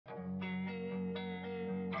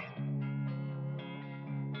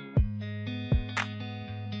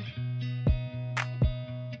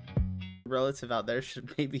relative out there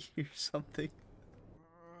should maybe hear something.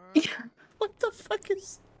 Yeah. What the fuck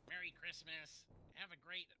is? Merry Christmas. Have a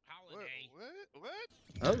great holiday.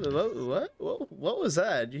 What was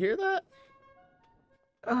that? Did you hear that?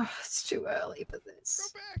 Oh, it's too early for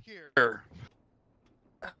this. Go back here.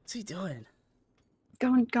 What's he doing?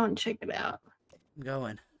 Go and check it out. I'm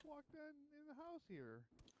going. Walk in the house here.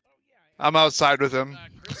 Oh, yeah, I'm outside with him.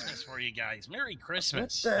 Christmas for you guys. Merry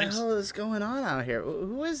Christmas. What the hell is going on out here?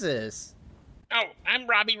 Who is this? Oh, I'm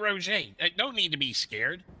Robbie Roger. No need to be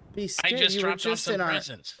scared. Be scared. I just You were dropped off just some in our.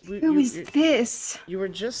 presents. Who is this? You were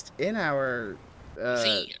just in our.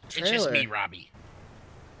 See, trailer. it's just me, Robbie.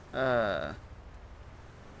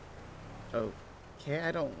 Okay,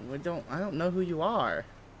 I don't know who you are.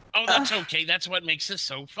 Oh, that's okay. That's what makes this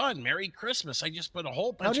so fun. Merry Christmas. I just put a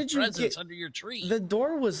whole bunch of presents under your tree. The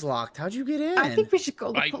door was locked. How'd you get in? I think we should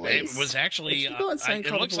call the police. It was actually. Go inside,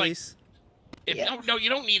 call the police. No, you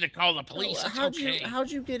don't need to call the police. It's okay.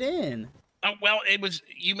 How'd you get in? Well, it was.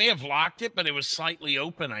 You may have locked it, but it was slightly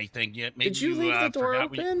open. I think. Maybe Did you leave the door forgot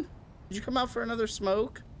open? Did you come out for another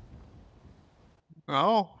smoke?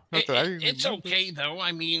 No, it's okay though.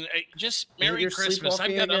 I mean, just Merry Christmas.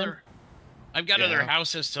 I've got other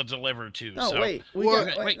houses to deliver to. No, so. wait.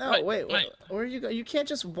 Wait. Where you go? You can't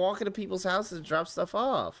just walk into people's houses and drop stuff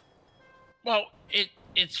off. Well,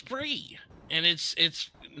 it's free and it's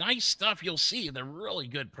nice stuff. You'll see. They're really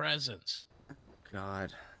good presents.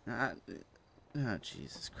 God. Oh,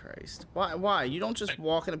 Jesus Christ. Why? You don't just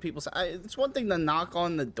walk into people's... It's one thing to knock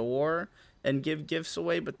on the door and give gifts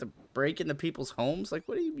away, but to break into people's homes? Like,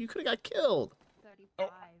 what do you could have got killed. Oh,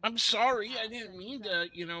 I'm sorry. I didn't mean to,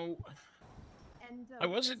 I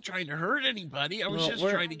wasn't trying to hurt anybody. I was just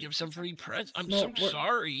trying to give some free presents. I'm so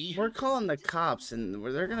sorry. We're calling the cops, and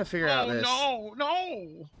they're going to figure out this. Oh,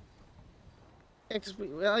 no. Yeah, 'cause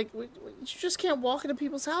you just can't walk into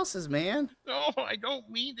people's houses, man. No, I don't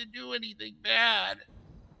mean to do anything bad.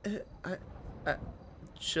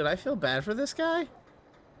 Should I feel bad for this guy?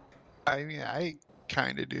 I mean, I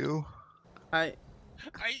kind of do. I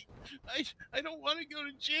don't want to go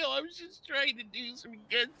to jail. I was just trying to do some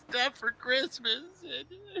good stuff for Christmas.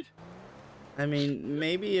 I mean,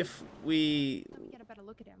 maybe if we... Get a better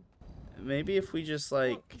look at him. Maybe if we just,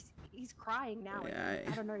 like... Well, he's crying now. Yeah,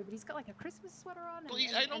 I don't know, but he's got like a Christmas sweater on.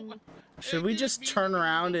 Please, should we just turn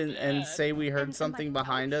around and say we heard something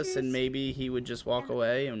behind us, and maybe he would just walk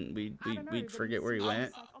away and we'd forget where he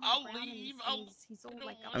went? I'll leave.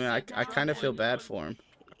 I mean, I kind of feel bad for him.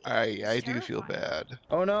 I do feel bad.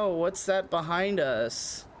 Oh no, what's that behind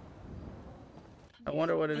us? I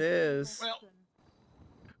wonder what it is.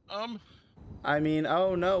 Well, I mean,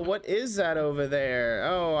 oh no, what is that over there?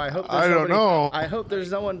 Oh, I hope I don't know. I hope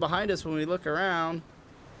there's no one behind us when we look around.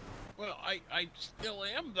 Well, I still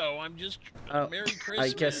am though. I'm just Merry Christmas. I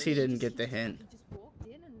guess he didn't get the hint.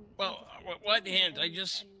 Well, what hint? I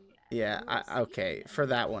just... Yeah, okay. For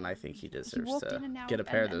that one, I think he deserves to get a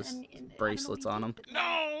pair of those bracelets on him. No,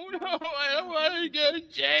 I don't want to go to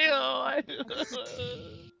jail.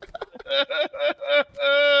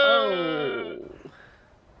 Oh.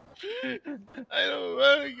 I don't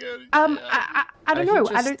want to go to jail. I don't know.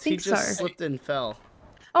 I don't think so. He just slipped and fell.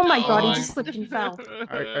 Oh my God, he just slipped and fell.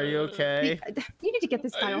 Are you okay? You need to get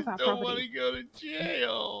this guy off our property. I don't want to go to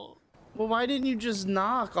jail. Well, why didn't you just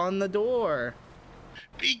knock on the door?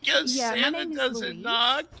 Because Santa doesn't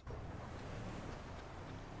knock.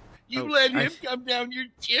 You let him come down your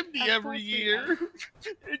chimney every year.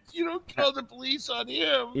 You don't call the police on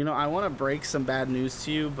him. You know, I want to break some bad news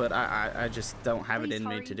to you, but I just don't have it in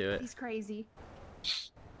me to do it. He's crazy.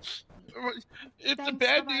 If the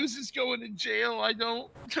bad news is going to jail, I don't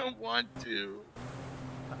want to.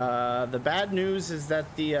 The bad news is that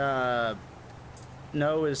the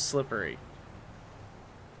snow is slippery.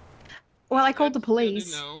 Well, I called the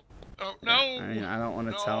police. Oh, no. I mean, I don't want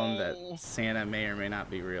to tell him that Santa may or may not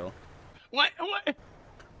be real. What?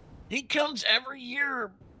 He comes every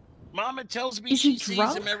year. Mama tells me she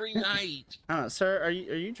sees him every night. Sir, are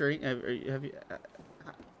you drinking? Have you?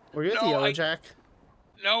 Were you at the Yellow Jack?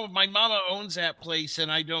 No, my mama owns that place, and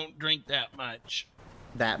I don't drink that much.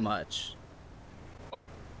 That much?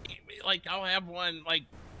 Like, I'll have one like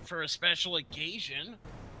for a special occasion.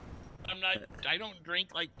 I don't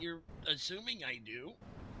drink like you're assuming I do.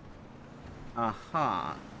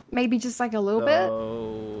 Uh-huh. Maybe just like a little bit?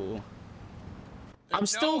 I'm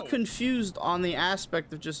still confused on the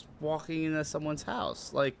aspect of just walking into someone's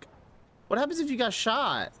house. Like, what happens if you got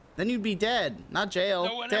shot? Then you'd be dead, not jail.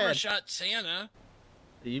 No one ever shot Santa.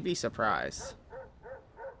 You'd be surprised.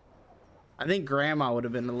 I think Grandma would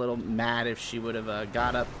have been a little mad if she would have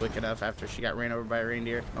got up quick enough after she got ran over by a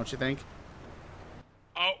reindeer. Don't you think?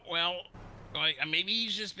 Oh, well, maybe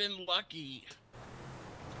he's just been lucky.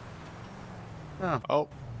 Oh.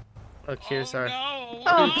 Look, here's our... No,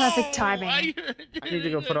 Oh, no, perfect timing. I need to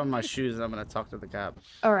go put on my shoes and I'm gonna talk to the cop.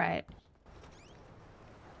 All right.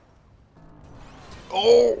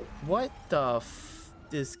 Oh! What the f...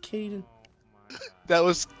 is Caden... That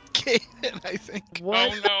was Kaden, I think.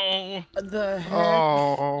 What Oh no! the heck?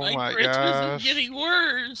 Oh My my Christmas gosh. is getting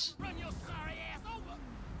worse.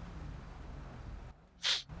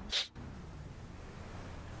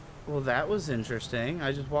 Well, that was interesting.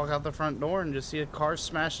 I just walk out the front door and just see a car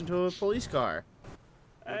smash into a police car.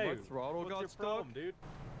 Hey, my throttle got stuck. problem, dude?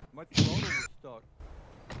 My throttle was stuck.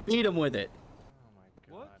 Beat him with it. Oh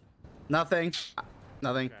my god. What? Nothing.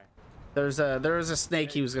 Nothing. Okay. There was a snake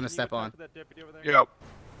Hey, he was gonna can you step talk on. to that deputy over there? Yep.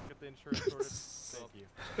 Get the insurance sorted. Thank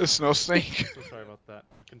you. It's no snake. So sorry about that.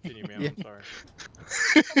 Continue, ma'am. Yeah. I'm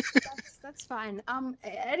sorry. That's fine.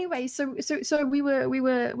 Anyway, so we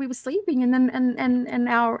were sleeping, and then and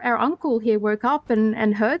our uncle here woke up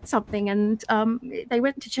and heard something, and they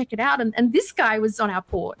went to check it out, and this guy was on our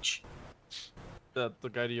porch. The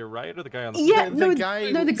guy to your right or the guy on the Yeah, The no,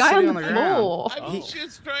 guy no, the guy on sitting the on the ground. floor. I Oh. was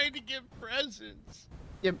just trying to give presents.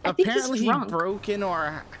 Yeah, I think he's apparently he drunk. broke into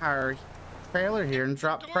our trailer here and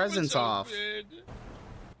dropped Door was presents off. open.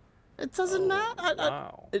 It doesn't matter.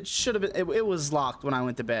 Wow. It should have been. It was locked when I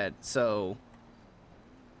went to bed. So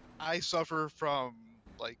I suffer from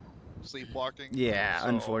like sleepwalking. yeah, so-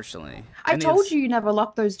 unfortunately. I And told it's- you never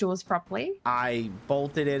lock those doors properly. I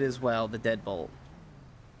bolted it as well. The deadbolt.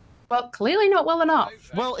 Well, clearly not well enough.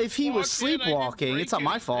 I Well, if he was walked in, I didn't sleepwalking, break it's not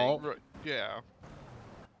my anything. fault. Right, yeah.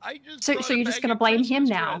 I just So- brought so a you're just bag gonna of blame him Christmas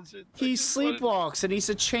now? presents. I He just wanted- sleepwalks and he's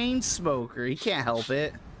a chain smoker. He can't help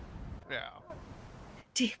it. Yeah.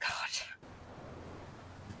 Dear God.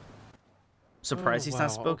 Surprised he's wow,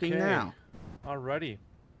 not smoking okay. now. Alrighty.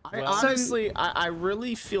 I, Well- honestly, I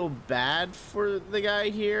really feel bad for the guy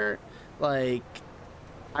here. Like,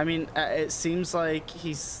 I mean, it seems like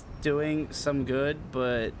he's doing some good,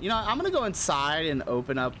 but you know, I'm gonna go inside and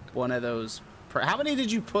open up one of those. How many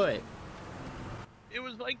did you put? It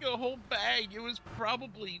was like a whole bag. It was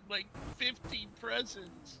probably like 50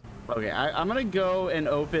 presents. Okay, I'm gonna go and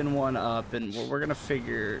open one up, and we're gonna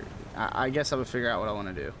figure. I guess I'm gonna figure out what I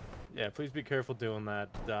want to do. Yeah, please be careful doing that.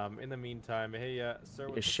 In the meantime, hey, sir. Be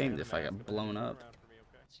with the ashamed Santa if I got mask, blown look up. around for me,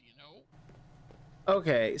 okay? So, you know,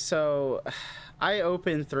 Okay, so I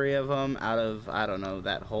opened 3 of them out of, I don't know,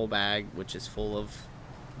 that whole bag, which is full of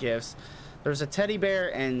gifts. There's a teddy bear,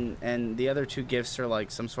 and the other 2 gifts are like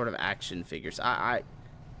some sort of action figures. I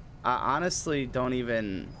honestly don't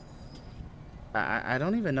even, I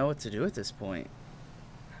don't even know what to do at this point.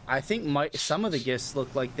 I think some of the gifts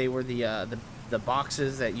look like they were the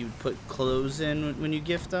boxes that you put clothes in when you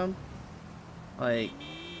gift them. Like,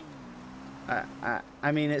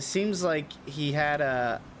 I mean, it seems like he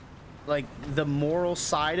had like the moral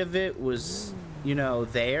side of it was, you know,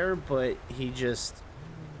 there, but he just,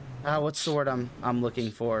 what's the word I'm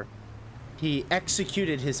looking for? He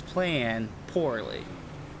executed his plan poorly.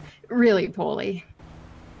 Really poorly.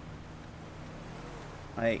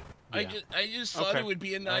 Like, I just thought Okay. it would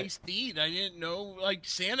be a nice deed. I didn't know, like,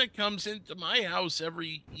 Santa comes into my house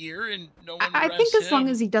every year and no one I think arrests as long him.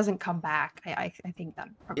 as he doesn't come back, I think that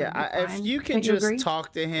probably yeah, be if fine. you can Don't just agree?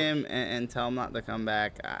 talk to him and tell him not to come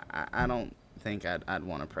back, I don't think I'd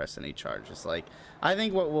want to press any charges. Like, I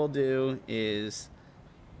think what we'll do is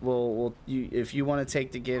if you want to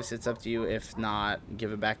take the gifts, it's up to you. If not,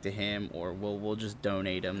 give it back to him, or we'll just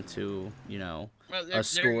donate them to, you know, Well, a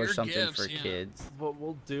school or your something gifts, for yeah. kids. What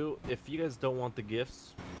we'll do, if you guys don't want the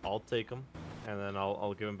gifts, I'll take them, and then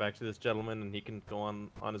I'll give them back to this gentleman, and he can go on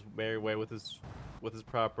his merry way with his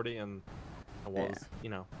property, and we'll Yeah. just, you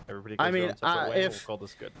know, everybody goes I mean, their own separate way, and if- we'll call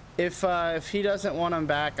this good. If he doesn't want them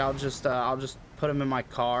back, I'll just put them in my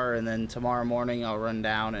car, and then tomorrow morning I'll run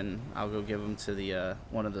down and I'll go give them to the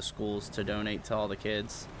one of the schools to donate to all the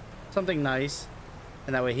kids. Something nice,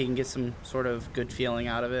 and that way he can get some sort of good feeling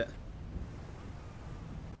out of it.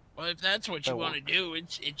 Well, if that's what you That want to do,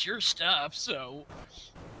 it's your stuff. So,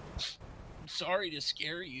 I'm sorry to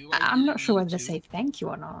scare you. I I'm not didn't sure mean whether to to. say thank you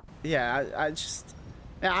or not. Yeah,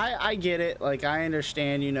 I get it. Like, I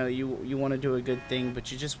understand, you know, you want to do a good thing,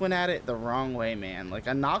 but you just went at it the wrong way, man. Like,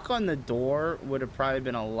 a knock on the door would have probably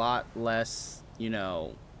been a lot less, you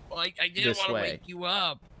know. Well, I didn't this want to way. wake you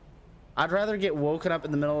up. I'd rather get woken up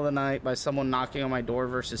in the middle of the night by someone knocking on my door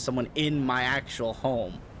versus someone in my actual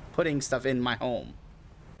home, putting stuff in my home.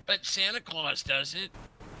 But Santa Claus does it.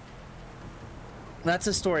 That's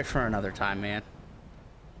a story for another time, man.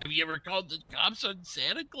 Have you ever called the cops on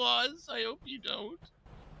Santa Claus? I hope you don't.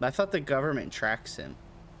 I thought the government tracks him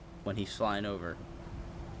when he's flying over.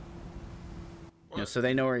 You know, so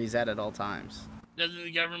they know where he's at all times. Doesn't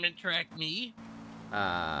the government track me?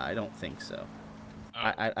 I don't think so.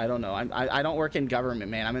 Oh. I don't know. I don't work in government,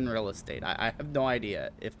 man. I'm in real estate. I have no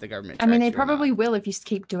idea if the government. I mean, they tracks you or not. probably will if you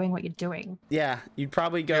keep doing what you're doing. Yeah, you'd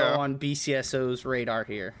probably go Yeah. on BCSO's radar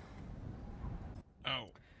here. Oh.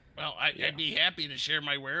 Well, I'd be happy to share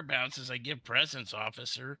my whereabouts as I give presents,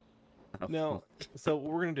 officer. No. So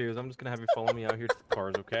what we're gonna do is I'm just gonna have you follow me out here to the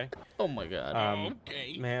cars, okay? Oh my god.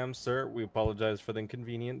 Okay. Ma'am, sir, we apologize for the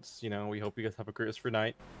inconvenience. You know, we hope you guys have a Christmas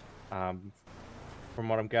night. From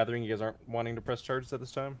what I'm gathering, you guys aren't wanting to press charges at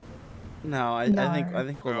this time. No, I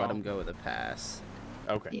think we'll let No. him go with a pass.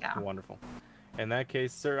 Okay. Yeah. Wonderful. In that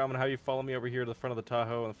case, sir, I'm gonna have you follow me over here to the front of the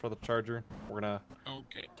Tahoe and the front of the Charger. We're gonna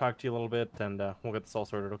Okay. talk to you a little bit, and we'll get this all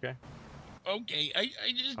sorted, okay? Okay. I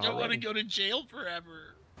just don't want to Alrighty. go to jail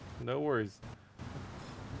forever. No worries.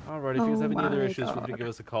 Alright, if you guys have any Oh other my issues, feel free to God. give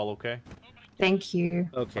us a call, okay? Thank you.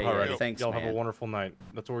 Okay, Alright, yeah, thanks, y'all man. have a wonderful night.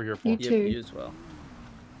 That's what we're here for. You Yep, too. you as well.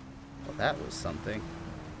 Well, that was something.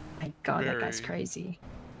 My God, that guy's Very. crazy.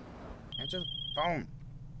 I just boom.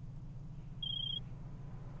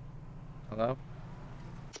 Hello?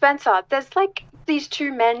 Spencer, there's like these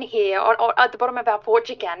two men here at the bottom of our porch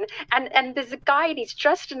again, and there's a guy and he's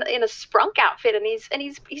dressed in a sprunk outfit, and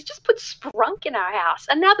he's just put sprunk in our house,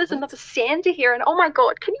 and now there's What? another Santa here, and oh my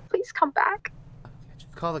God, can you please come back? Okay,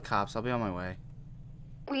 just call the cops. I'll be on my way.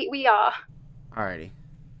 We are. Alrighty.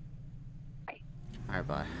 Bye. Alright,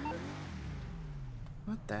 bye.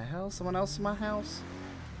 What the hell? Someone else in my house?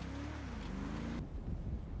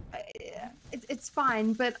 It's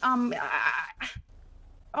fine, but oh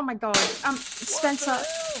my God, Spencer.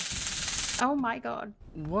 Oh my God.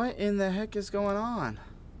 What in the heck is going on?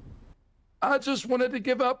 I just wanted to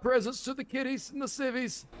give out presents to the kiddies and the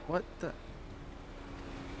civvies. What the?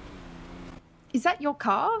 Is that your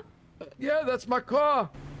car? Yeah, that's my car.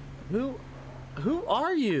 Who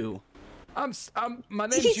are you? My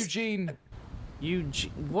name's He's- Eugene.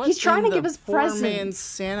 Eugene? What He's trying in to give the us poor man's presents.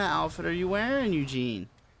 Santa outfit are you wearing, Eugene?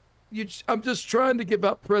 I'm just trying to give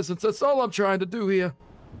out presents. That's all I'm trying to do here.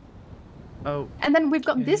 Oh, And then we've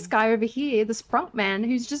got this Okay. guy over here, the sprunk man,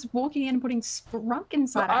 who's just walking in and putting sprunk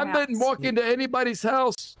inside our I house. didn't walk into anybody's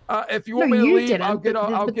house. If you No, want me to you leave, didn't, I'll get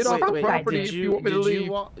but I'll the get off sprunk the guy property did. if you want me to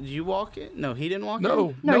leave. Did you walk in? No, he didn't walk in?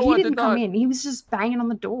 No, No, I he did didn't come not. in. He was just banging on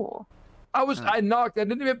the door. I knocked. I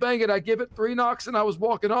didn't even bang it. I gave it 3 knocks and I was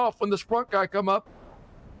walking off when the sprunk guy come up.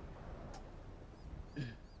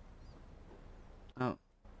 Oh.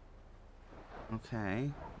 Okay.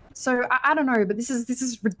 So I don't know, but this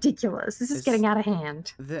is ridiculous. This is It's- getting out of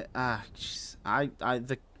hand. The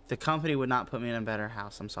company would not put me in a better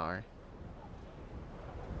house. I'm sorry.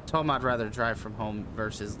 Told him I'd rather drive from home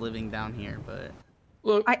versus living down here, but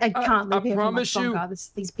Look, I can't live here for promise much you, longer.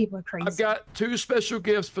 These people are crazy. I've got 2 special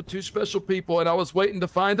gifts for 2 special people, and I was waiting to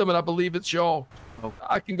find them, and I believe it's y'all.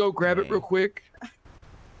 I can go grab it Okay. real quick.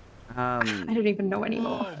 I don't even know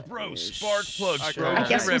anymore. Oh, bro, spark plugs, sure. bro. I guess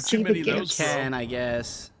Never we'll have see too the many of you those, bro. can, I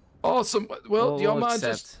guess. Awesome. Well, do y'all We'll mind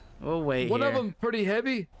accept. just We'll wait one here. of them pretty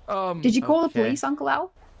heavy? Did you call the Okay. police, Uncle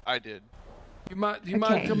Al? I did. You mind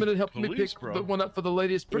Okay. coming and helping me Police, pick bro. the one up for the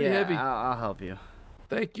lady? It's pretty yeah, heavy. I'll help you.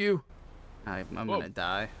 Thank you. I'm Whoa. gonna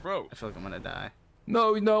die. Bro, I feel like I'm gonna die.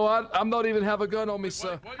 No, I'm not even have a gun on me,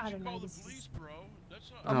 sir. why I did you don't know, call the this is- police, bro? That's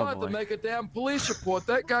not... I'm Oh, about to boy. make a damn police report.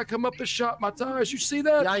 That guy come up and shot my tires. You see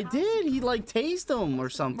that? Yeah, I did. He like tased him or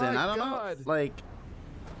something. My I don't God. know. Like,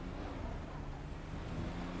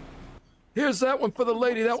 Here's that one for the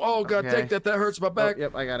lady. That oh god, Okay. take that. That hurts my oh, back.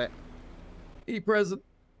 yep, I got it. Present.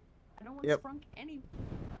 I don't want Yep. sprunk any.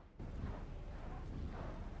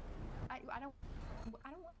 I don't.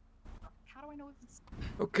 How do I know if it's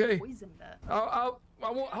Okay. poisoned? I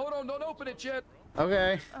won't. Hold on. Don't open it yet.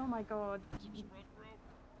 Okay. Oh my God.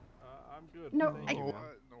 I'm good. No, thank you, What ma'am.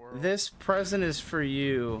 in the world? This present is for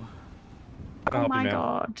you. I'll Oh help you, my ma'am.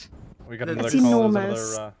 God. We got That's another call. There's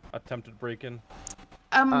enormous. another attempted break-in.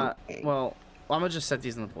 Well, I'm gonna just set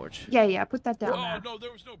these on the porch. Yeah, put that down Oh, there. no,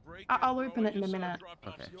 there was no break. I'll open it in a minute.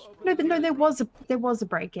 Okay. No, there was a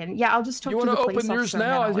break-in. Yeah, I'll just talk You to want the to police open yours officer and then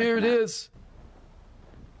now? I'll Here it open is.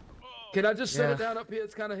 Can I just set Yeah. it down up here?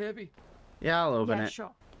 It's kind of heavy. Yeah, I'll open Yeah, it.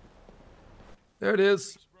 sure. There it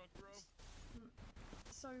is.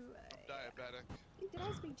 So, Diabetic. did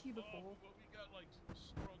I speak to you before?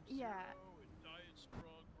 Yeah.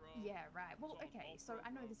 Yeah, right. Well, okay. So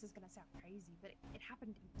I know this is gonna sound crazy, but it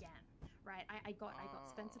happened again, right? I got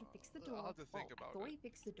Spencer to fix the door. I'll have to think about I thought it. he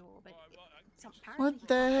fixed the door, but apparently What he the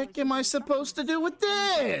can't heck follow am I his supposed to do with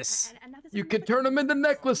instructions. this? And now there's You can another turn them into guy.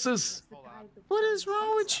 necklaces. The guy that What killed is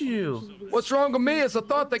wrong with Spencer. you? He was- What's wrong with me is a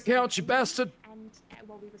thought that counts, you bastard. And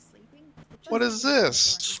while we were sleeping, What is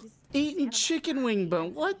this? eating chicken wing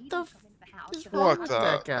bone. What the f is wrong What with the-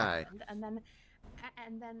 that guy? And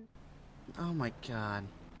then. Oh my god.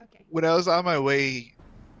 Okay. When I was on my way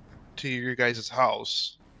to your guys'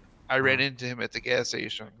 house, I ran Uh-huh. into him at the gas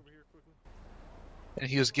station, and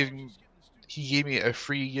he gave me a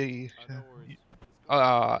free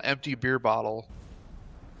empty beer bottle.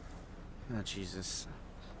 Oh Jesus.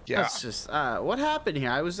 Yeah, That's just what happened here?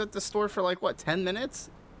 I was at the store for like what, 10 minutes?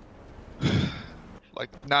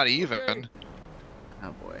 like not even.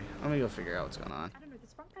 Oh boy. Let me go figure out what's going on. I don't know, the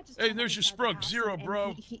Sprunk guy just Hey, came there's up your inside the Sprunk house Zero, and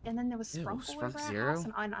bro. And then there was Ew, Sprunk all Sprunk over our Zero? house,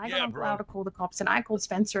 and I Yeah, got bro. allowed to call the cops, and I called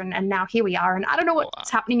Spencer, and now here we are, and I don't know what's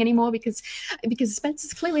happening anymore because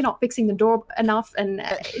Spencer's clearly not fixing the door enough, and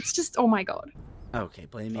it's just, oh my god. Okay,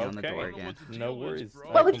 blame me on the Okay. door again. No worries.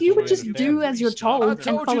 Well, if you would just completely do as you're told I and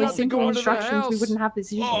told you follow not to simple go into the instructions, we house. wouldn't have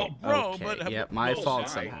this issue. Oh, bro, Okay, but yep, my no fault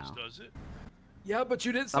science somehow. does it. Yeah, but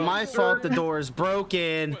you didn't. It's say my so. fault the door is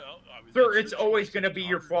broken. Well, I mean, Sir, that's it's your always choice. going to be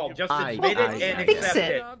your fault. Just I- admit I- it and I- accept Fix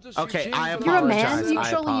it. it. I'm just Okay, Eugene I from You're a the apologize. man, I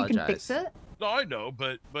surely you can apologize. fix it. No, I know,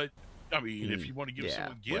 but I mean, if you want to give yeah,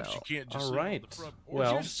 someone gifts, well, you can't just all sit on right. the front porch.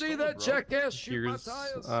 Well, Did you see that jackass shoot my Here's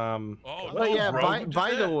tires? Oh, But no, yeah, bro, by, who did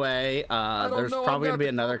by the that? way, don't there's know, probably I've gonna be got the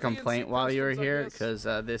another copy and complaint some while you were questions, I here guess.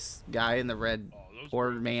 because this guy in the red Oh, those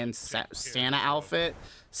poor girls man take care of Santa themselves. outfit,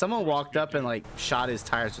 someone walked up and like shot his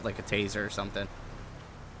tires with like a taser or something.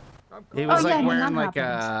 He was Oh, like yeah, no, wearing that like a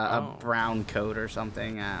happened. brown coat or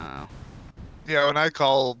something. I don't know. Yeah, when I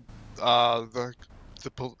called the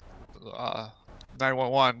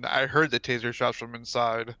 911, I heard the taser shots from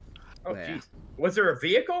inside. Oh, Yeah. jeez. Was there a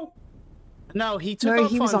vehicle? No, he took No,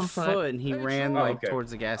 off he was on on foot. and he Hey, ran Joe. like Okay.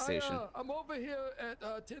 towards the gas station. I'm over here at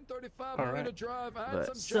 1035 All Marina right. Drive. I had But-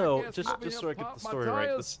 some So, jackass just over just here so I get pop the my story right,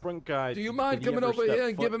 the tires. Sprunk guy. Do you did mind he coming ever over step here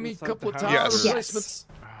and foot giving me a inside couple the of house? tire Yes. replacements?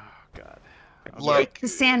 Oh God. Like, The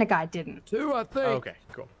Santa guy didn't. Two, I think. Okay,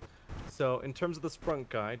 cool. So, in terms of the Sprunk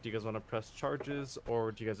guy, do you guys want to press charges,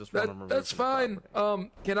 or do you guys just want him removed That's from the fine.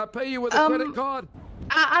 property? Can I pay you with a credit card?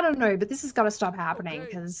 I don't know, but this has got to stop happening Okay.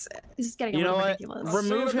 because this is getting a You know little what? ridiculous.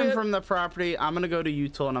 Remove Son of him a- from the property. I'm gonna go to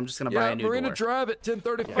Util and I'm just gonna buy Yeah, a new Marina door. Drive at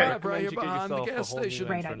 1035 I right recommend here you get behind the yourself a gas whole new station.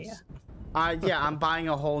 Great entrance. Yeah, I'm buying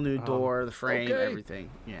a whole new door, the frame, okay. everything.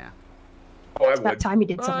 Yeah. Oh, I It's about would. time you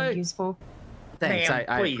did something Bye. useful. Thanks. Ma'am,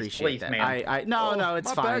 I please, appreciate please, that. ma'am. No, it's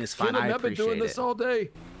my fine. back's It's fine. killing. I I've been doing appreciate this it. all day.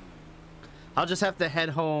 I'll just have to head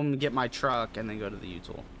home, get my truck, and then go to the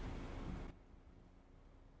Util.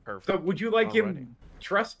 Perfect. So would you like Alrighty. him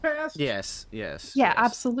trespassed? Yes. Yeah, yes.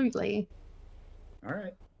 absolutely. All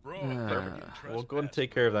right. Bro, Uh, never get We'll go and trespassed.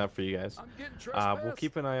 take care of that for you guys. I'm getting We'll trespassed.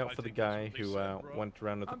 keep an eye out I for the think that's guy what they who said, bro. went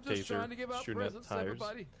around with the I'm just trying to give taser, out shooting at presents the to tires.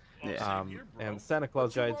 everybody. Oh, same here, bro. And the Santa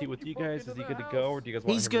Claus guy, is he you with want? you You broke guys? Is into he good the to go, house. or do you guys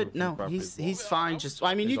want He's him good. removed from the No, property he's as well? he's fine. Just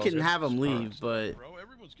I mean, you He's can all good. have him leave, but Bro,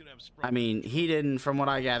 everyone's gonna have I Sprunk. mean, he didn't. From what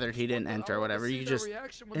I gathered, he didn't enter or whatever. You just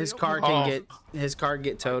his car Oh. can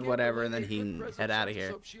get towed, whatever, and then he can head out of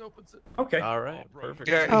here. Okay. All right, bro. perfect.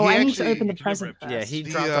 yeah, Oh, he I need to actually- open the you can present never Yeah, first. he The,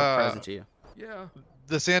 dropped off a present to you. Yeah.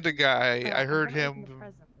 the Santa guy, Oh, I I'm heard gonna open him the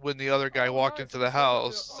present. when the other guy walked into the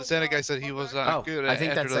house. The Santa guy said he was not Oh, good I at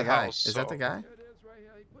think enter that's the the guy. house. Is that the so- guy? There it is right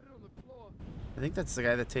here. He put it on the floor. I think that's the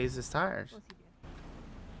guy that tased his tires. Of course he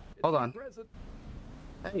did. Hold It's a on. present.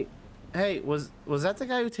 Hey, was that the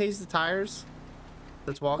guy who tased the tires?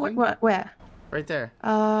 That's walking Where? right there.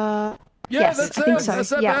 Yeah, Yes, that's I think him. so. That's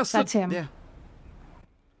that Yeah, bastard. that's him. Yeah.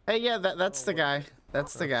 Hey, yeah, that's the guy.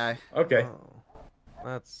 That's the guy. Okay. Oh,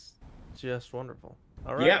 that's just wonderful.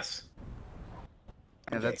 All right. Yes.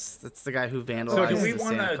 Yeah, Okay. that's the guy who So do vandalized we the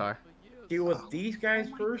Santa wanna- car. Deal with these guys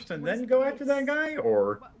first and then go after that guy,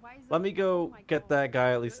 or Let me go get that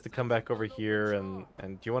guy at least to come back over here, and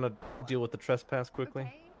do you want to deal with the trespass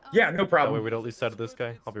quickly? yeah, no That way problem. we don't lose sight of this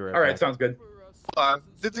guy. I'll be right All right, back. sounds good.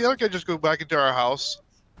 Did the other guy just go back into our house?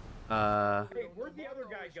 Hey, where'd the other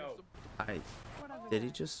guy go? Did he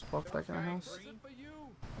just walk back in the house?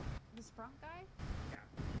 The Sprunk guy?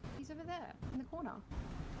 He's over there in the corner.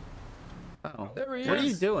 Oh, There he what are you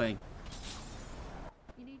is. doing?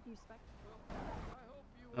 You need new spec.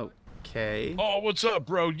 Okay. Oh, what's up,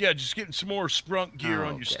 bro? Yeah, just getting some more Sprunk gear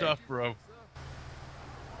on your Okay. stuff, bro.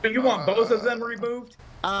 So you want both of them removed?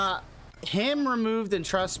 Him removed and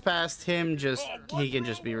trespassed. Him just he can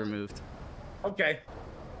just be removed. Okay.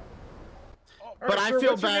 All But right, I sir, feel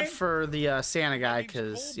what's your bad name? for the Santa guy My name's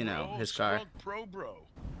because Cole, you know bro. his car. Sprunk Pro, bro.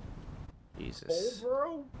 Jesus. Cole,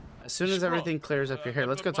 bro? As soon as everything clears up here,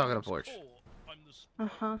 let's go but talk my on the name's porch. Cole. I'm the Sprunk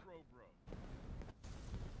Uh-huh. Pro, bro.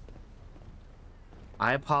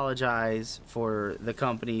 I apologize for the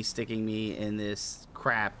company sticking me in this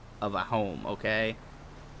crap of a home. Okay.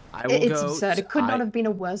 I will It's go. absurd. It could not have been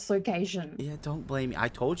a worse location. Yeah, don't blame me. I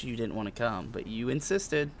told you you didn't want to come, but you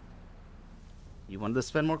insisted. You wanted to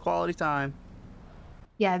spend more quality time.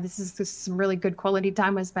 Yeah, this is some really good quality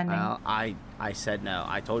time we're spending. Well, I said no.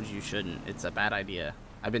 I told you shouldn't. It's a bad idea.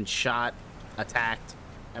 I've been shot, attacked,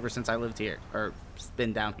 ever since I lived here, or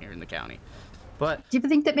been down here in the county. But do you ever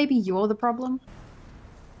think that maybe you're the problem?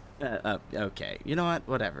 Okay. You know what?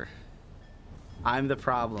 Whatever. I'm the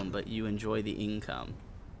problem, but you enjoy the income.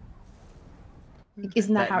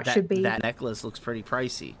 Isn't that how it should be? That necklace looks pretty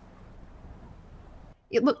pricey.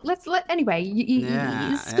 Anyway,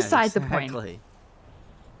 it's beside the point.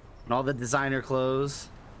 And all the designer clothes.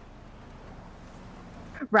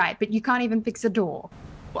 Right, but you can't even fix a door.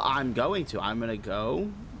 Well, I'm going to. I'm going to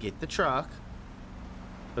go get the truck.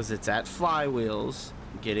 Because it's at Flywheels,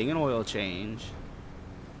 getting an oil change.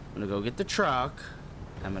 I'm going to go get the truck.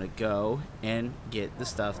 I'm going to go and get the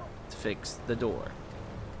stuff to fix the door.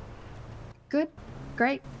 Good.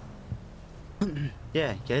 Great.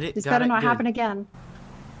 Yeah, get it. This better not happen again.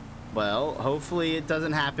 Well, hopefully it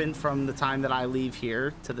doesn't happen from the time that I leave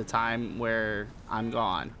here to the time where I'm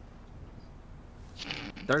gone.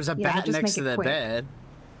 There's a bat next to the bed.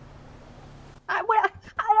 I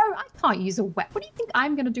can't use a bat. What do you think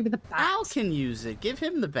I'm gonna do with a bat? Al can use it. Give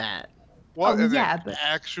him the bat. What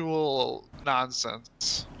actual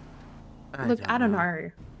nonsense. Look, I don't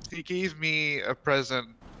know. He gave me a present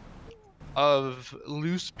of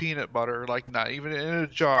loose peanut butter, like not even in a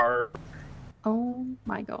jar. Oh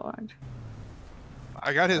my god.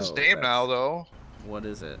 I got his name now, though. What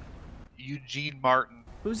is it? Eugene Martin.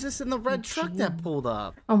 Who's this in the red truck that pulled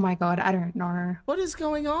up? Oh my god, I don't know. What is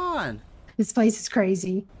going on? This place is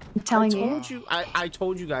crazy. I'm telling you. I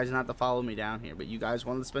told you guys not to follow me down here, but you guys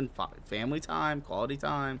wanted to spend family time, quality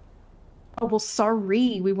time. Oh, well,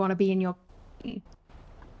 sorry. We want to be in your...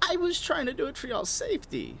 I was trying to do it for y'all's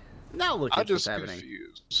safety. Now look at what's happening. I'm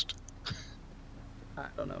just confused. I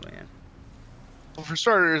don't know, man. Well, for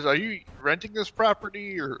starters, are you renting this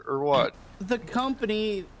property or what? The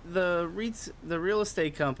company, the real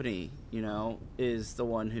estate company, you know, is the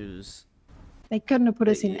one who's... They couldn't have put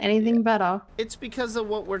us in anything better. It's because of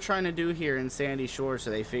what we're trying to do here in Sandy Shore, so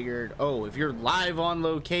they figured, oh, if you're live on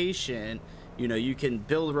location, you know, you can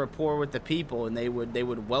build rapport with the people, and they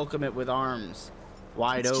would welcome it with arms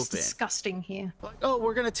wide open. It's just disgusting here. Like, oh,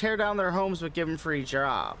 we're gonna tear down their homes but give them free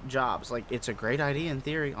jobs. Like, it's a great idea in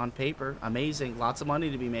theory, on paper, amazing, lots of money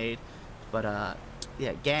to be made, but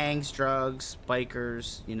yeah, gangs, drugs,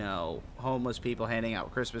 bikers, you know, homeless people handing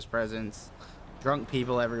out Christmas presents, drunk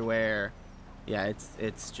people everywhere. Yeah,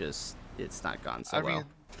 it's not gone so well. I mean,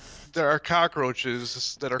 there are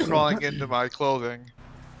cockroaches that are crawling into my clothing.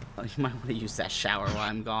 You might want to use that shower while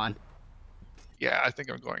I'm gone. Yeah, I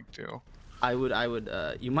think I'm going to. I would,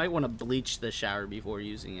 you might want to bleach the shower before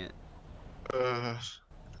using it. Oh,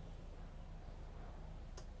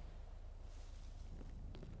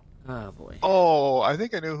 boy. Oh, I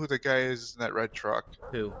think I know who the guy is in that red truck.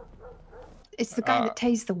 Who? It's the guy that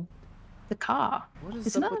tased the car. What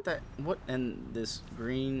is up with that? What, and this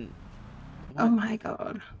green... What? Oh, my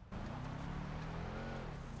God.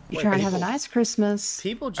 You try and have a nice Christmas.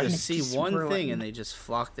 People just see one thing and they just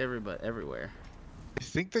flocked everywhere. I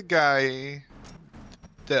think the guy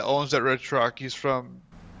that owns that red truck, he's from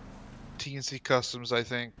TNC Customs, I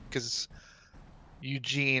think, because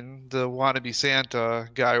Eugene, the wannabe Santa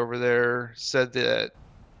guy over there, said that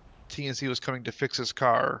TNC was coming to fix his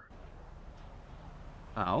car.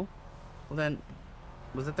 Oh? Well then,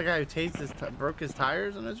 was it the guy who broke his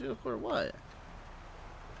tires on his vehicle or what?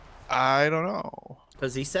 I don't know.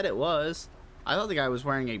 Because he said it was. I thought the guy was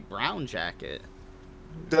wearing a brown jacket.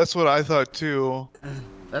 That's what I thought too.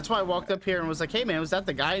 That's why I walked up here and was like, hey man, was that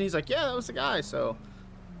the guy? And he's like, yeah, that was the guy. So,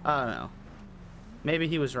 I don't know. Maybe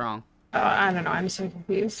he was wrong. I don't know. I'm so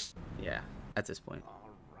confused. Yeah, at this point.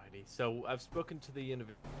 Alrighty. So I've spoken to the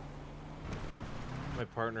my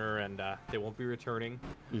partner, and they won't be returning.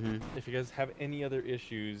 If you guys have any other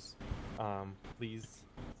issues, please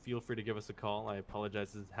feel free to give us a call. I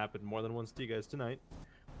apologize this happened more than once to you guys tonight.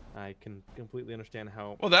 I can completely understand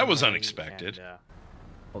how... Well, that was unexpected. And,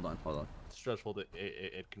 hold on. Stressful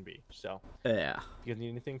it can be. So, yeah. If you guys need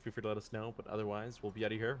anything, feel free to let us know. But otherwise, we'll be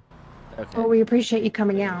out of here. Okay. Well, we appreciate you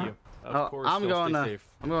coming out. Of course, I'm going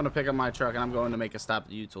to pick up my truck, and I'm going to make a stop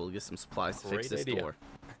at U-Tool to get some supplies to fix this door.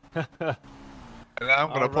 And I'm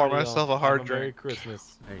going to pour myself a hard drink. Merry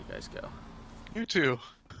Christmas. There you guys go. You too.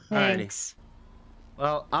 Thanks.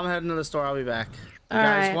 Well, I'm heading to the store. I'll be back. You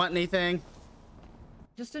guys want anything?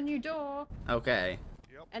 Just a new door. Okay.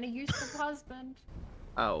 Yep. And a useful husband.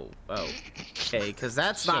 Oh, okay, because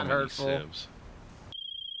that's not hurtful. Sieves.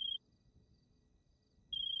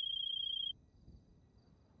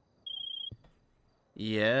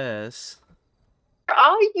 Yes. Where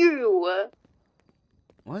are you?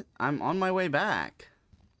 What? I'm on my way back.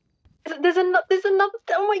 There's another.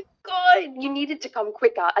 Oh my god! You needed to come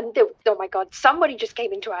quicker. And oh my god, somebody just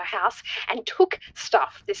came into our house and took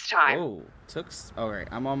stuff this time. Oh, alright,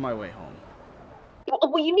 I'm on my way home.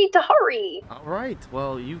 Well, you need to hurry. Alright,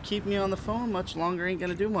 well, you keep me on the phone much longer ain't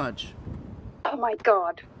gonna do much. Oh my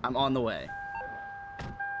god. I'm on the way. God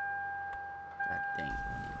dang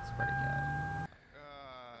it, swear to God.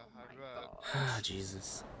 Ah,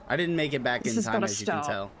 Jesus. I didn't make it back in time, as you can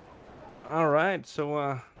tell. All right,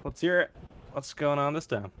 so let's hear it. What's going on this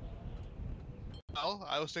time? Well,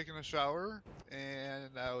 I was taking a shower and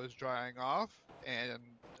I was drying off, and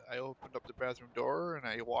I opened up the bathroom door and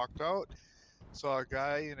I walked out. Saw a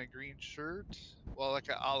guy in a green shirt, well, like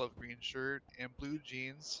an olive green shirt and blue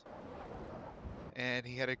jeans, and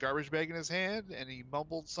he had a garbage bag in his hand, and he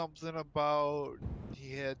mumbled something about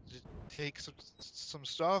he had to take some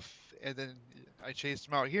stuff, and then I chased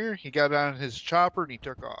him out here. He got on his chopper and he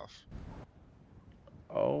took off.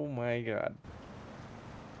 Oh my god.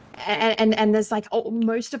 And there's like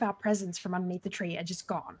most of our presents from underneath the tree are just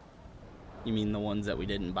gone. You mean the ones that we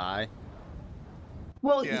didn't buy?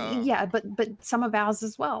 Well, yeah, but some of ours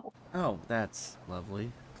as well. Oh, that's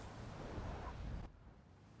lovely.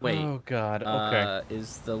 Wait. Oh god. Okay.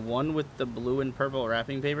 Is the one with the blue and purple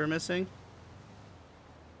wrapping paper missing?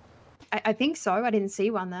 I think so. I didn't see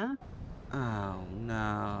one there. Oh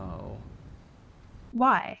no.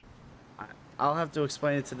 Why? I'll have to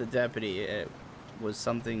explain it to the deputy. It was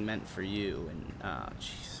something meant for you, and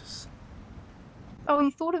Jesus. Oh,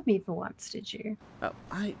 you thought of me for once, did you? Oh,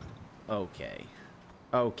 okay.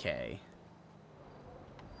 Okay.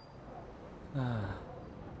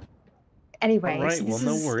 Anyway, all right. so Well,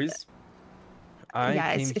 no worries.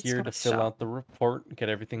 I came it's here to fill out the report, get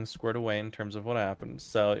everything squared away in terms of what happened.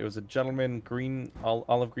 So it was a gentleman,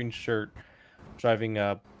 olive green shirt, driving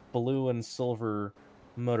a blue and silver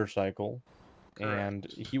motorcycle. Correct. And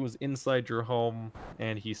he was inside your home,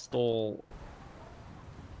 and he stole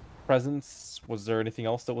presents. Was there anything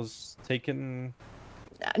else that was taken?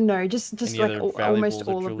 No, just like almost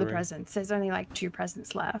all of the jewelry? Presents. There's only like 2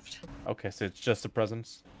 presents left. Okay, so it's just the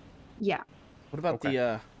presents? Yeah. What about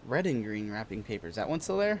the red and green wrapping paper? Is that one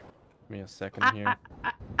still there? Give me a second here.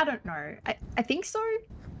 I don't know. I think so.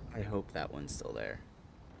 I hope that one's still there.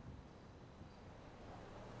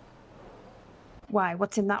 Why?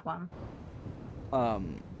 What's in that one?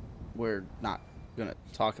 We're not gonna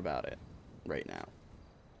talk about it right now.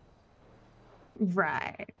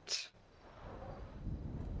 Right.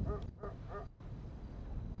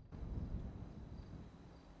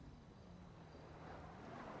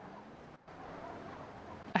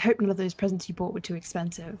 I hope none of those presents you bought were too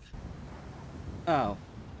expensive. Oh.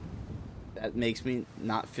 That makes me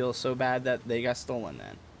not feel so bad that they got stolen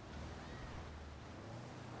then.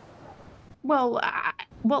 Well, I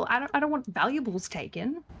don't want valuables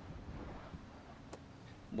taken.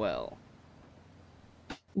 Well.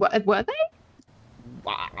 Were they?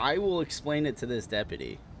 I will explain it to this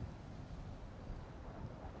deputy.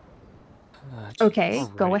 Okay,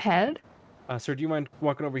 go ahead. Sir, do you mind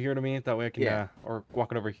walking over here to me? That way I can, Yeah. Or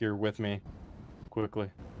walking over here with me,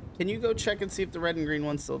 quickly. Can you go check and see if the red and green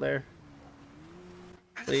one's still there?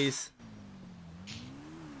 Please.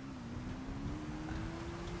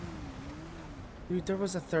 Dude, there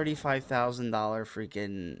was a $35,000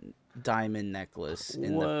 freaking diamond necklace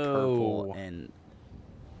in the purple and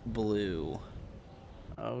blue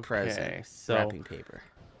present wrapping paper.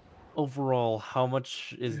 Overall, how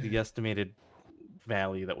much is the estimated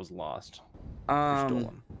value that was lost?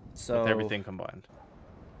 Stolen, so with everything combined.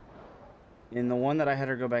 In the one that I had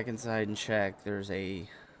her go back inside and check, there's a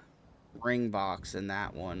ring box in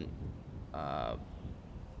that one,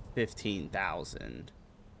 $15,000.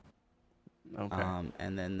 Okay.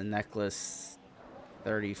 And then the necklace,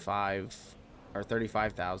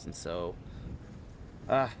 35,000. So,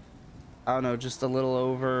 I don't know, just a little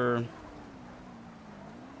over.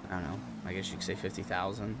 I don't know. I guess you could say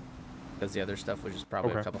 50,000, because the other stuff was just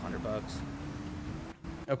probably a couple $100.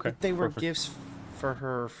 Okay. But they were gifts for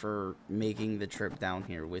her for making the trip down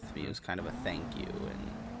here with me. It was kind of a thank you.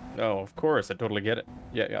 And oh, of course, I totally get it.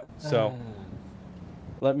 Yeah. So,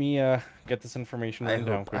 let me get this information written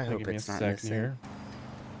down quickly. I hope Give me a it's not second missing. here.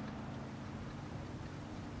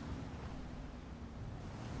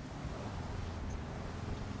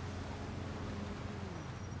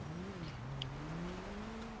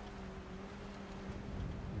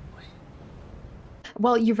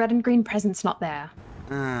 Well, your red and green present's not there.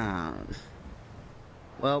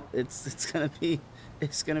 Well, it's gonna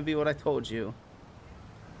be what I told you.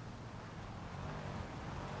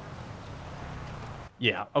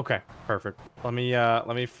 Yeah. Okay. Perfect. Let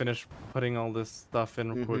me finish putting all this stuff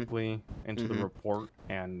in quickly into the report,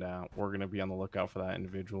 and we're gonna be on the lookout for that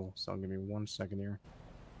individual. So give me 1 second here.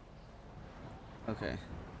 Okay.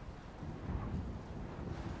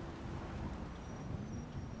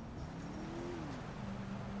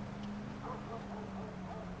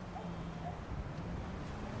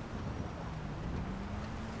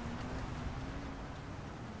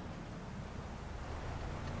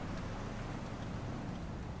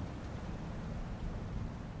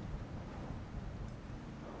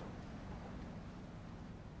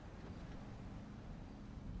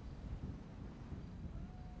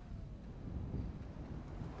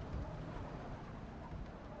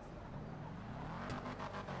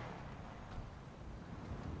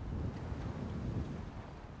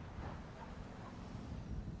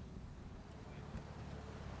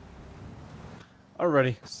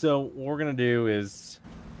 Alrighty, so what we're gonna do is,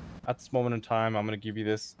 at this moment in time, I'm gonna give you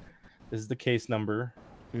this. This is the case number.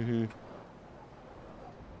 Give me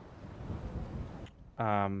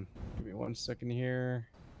 1 second here.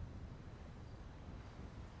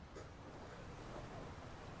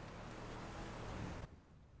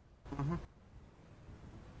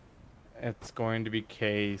 It's going to be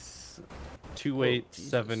case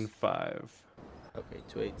 2875. Okay,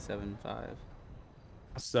 2875.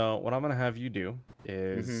 So what I'm gonna have you do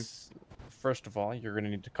is, first of all, you're gonna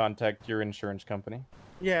need to contact your insurance company.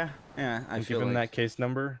 Yeah, I feel give them like that case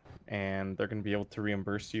number, and they're gonna be able to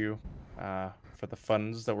reimburse you for the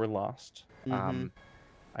funds that were lost.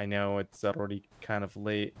 I know it's already kind of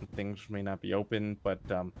late and things may not be open, but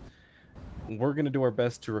we're gonna do our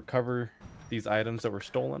best to recover these items that were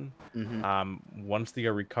stolen. Once they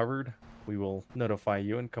are recovered, we will notify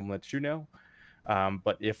you and come let you know.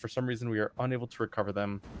 But if for some reason we are unable to recover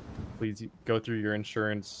them, please go through your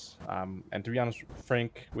insurance. And to be honest,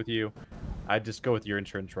 frank with you, I'd just go with your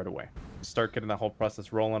insurance right away. Start getting that whole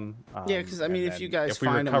process rolling. Yeah, because I mean, if you guys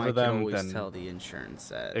find them, I can always tell the insurance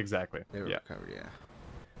that they were recovered. Yeah.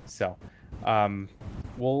 So,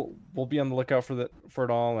 we'll be on the lookout for it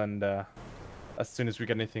all, and as soon as we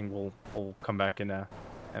get anything, we'll come back and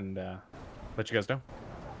let you guys know.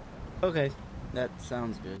 Okay, that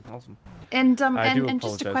sounds good. Awesome. And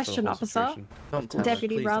just a question, officer,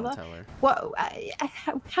 deputy, rather. What?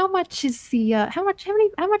 How much is the how much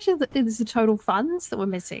is the total funds that were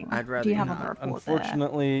missing? I'd rather do you have on the report?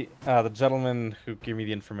 Unfortunately, the gentleman who gave me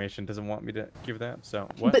the information doesn't want me to give that. So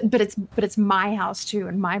what? But it's my house too,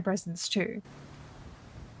 and my presents too.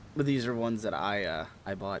 But these are ones that I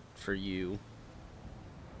bought for you.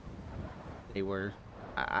 They were.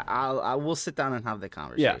 I will sit down and have the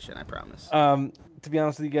conversation. I promise. To be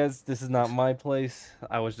honest with you guys, this is not my place.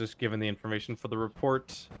 I was just given the information for the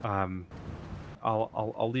report.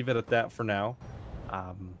 I'll leave it at that for now.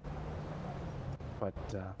 But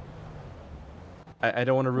I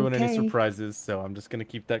don't want to ruin any surprises, so I'm just gonna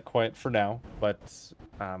keep that quiet for now. But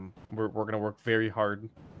we're gonna work very hard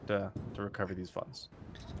to recover these funds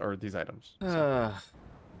or these items. So.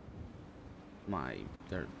 All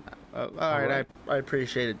right. I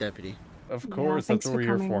appreciate it, deputy. Of course, that's what we're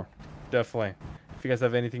here for. Definitely. If you guys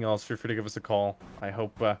have anything else, feel free to give us a call. I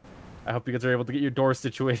hope you guys are able to get your door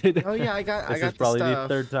situated. Oh yeah, I got this is probably the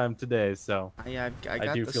third time today, so I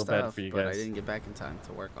do feel bad for you guys. But I didn't get back in time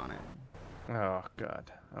to work on it. Oh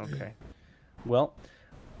god. Okay. Well,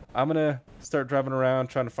 I'm gonna start driving around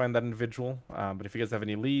trying to find that individual. But if you guys have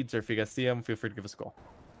any leads or if you guys see them, feel free to give us a call.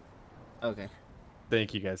 Okay.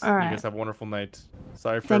 Thank you guys. All right. You guys have a wonderful night.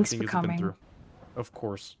 Sorry for everything you've been through. Of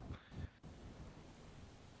course.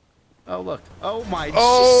 Oh look! Oh my!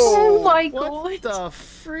 Oh my god! What the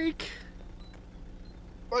freak?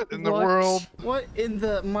 What in the world? What in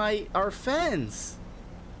the our fence?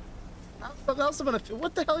 What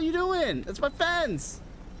the hell are you doing? It's my fence.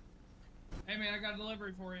 Hey man, I got a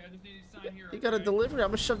delivery for you. I just need you to sign here. You got a delivery? I'm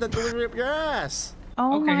gonna shove that delivery up your ass.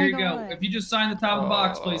 Oh okay, my here you god. go. If you just sign the top of the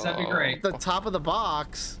box, please, that'd be great. The top of the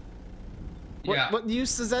box? What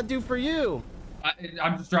use does that do for you?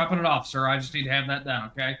 I'm just dropping it off, sir. I just need to have that done,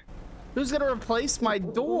 okay? Who's gonna replace my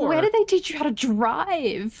door? Where did they teach you how to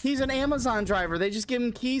drive? He's an Amazon driver. They just give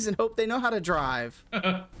him keys and hope they know how to drive.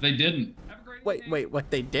 They didn't. Wait,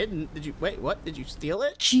 what? They didn't? What? Did you steal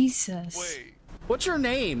it? Jesus. Wait. What's your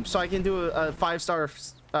name so I can do a 5-star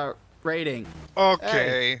rating?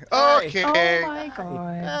 Okay. Hey. Okay. Oh my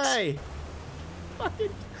god. Hey.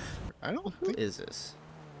 I don't Who think. is this?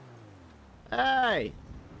 Hey.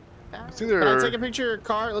 It's either... Can I take a picture of your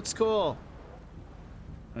car? It looks cool.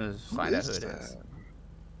 Let's find out who it is.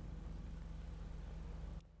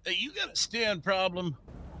 Hey, you got a stand problem?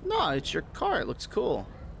 No, it's your car. It looks cool.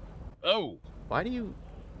 Oh. Why do you...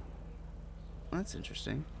 That's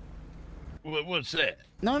interesting. What's that?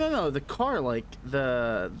 No. The car, like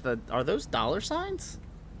the are those dollar signs?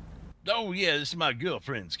 Oh yeah, this is my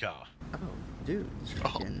girlfriend's car. Oh, dude, it's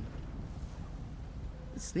freaking.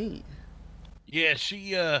 It's neat. Yeah,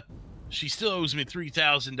 she still owes me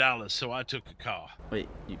 $3,000, so I took a car. Wait,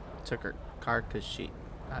 you took her car because she.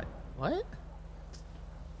 What?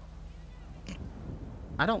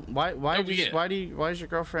 I don't. Why? Oh, yeah. Why does your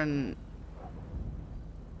girlfriend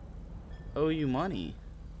owe you money?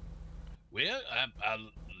 Well, I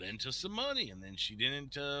lent her some money, and then she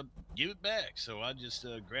didn't give it back, so I just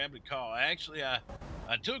grabbed a car. Actually, I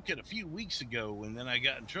took it a few weeks ago, and then I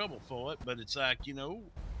got in trouble for it. But it's like, you know,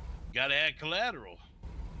 gotta add collateral.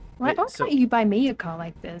 Why can't you buy me a car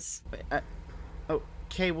like this?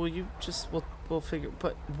 Okay, well, you just we'll figure.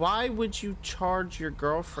 But why would you charge your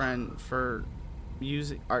girlfriend for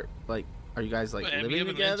using? Are you guys like Well, living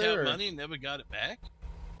together? Lent out or? money and never got it back.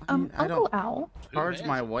 I mean, I Uncle don't Al. charge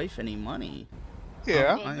my wife any money.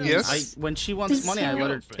 Yeah. Yes. When she wants money, I let her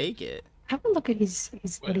Girlfriend. take it. Have a look at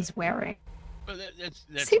what he's wearing. But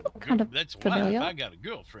that's He look kind of that's familiar. why I got a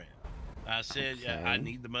girlfriend. I said Okay. I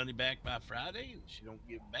need the money back by Friday, and she don't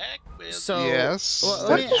give it back. Well, So Yes, well,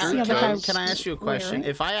 What does the other guy can I ask you a question? wearing?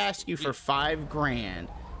 If I ask you for $5,000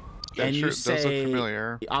 That and sure you does look say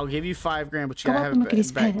familiar. I'll give you $5,000, but you Go gotta up have and look at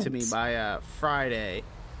his it back to me pants. by Friday,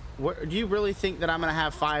 what do you really think that I'm gonna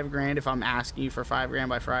have $5,000 if I'm asking you for $5,000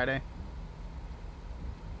 by Friday?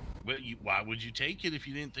 well, why would you take it if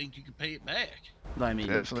you didn't think you could pay it back? I mean,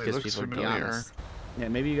 Definitely because looks people would be familiar. honest. Yeah,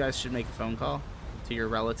 maybe you guys should make a phone call to your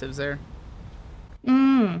relatives there.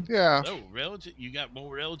 Yeah. Oh, relative, you got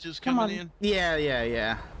more relatives Come coming on. in?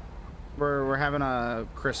 Yeah. We're having a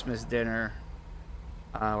Christmas dinner.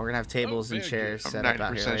 We're gonna have tables and very chairs I'm set up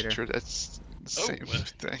out here 90% later. sure that's the same well,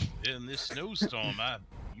 thing. In this snowstorm,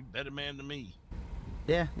 you better man than me.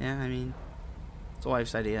 Yeah. I mean, it's a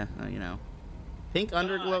wife's idea, you know. Pink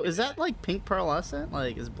underglow, is that like pink pearlescent?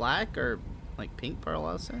 Like, is black or like pink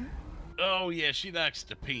pearlescent? Oh yeah, she likes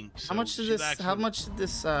the pink. How much did this? How much did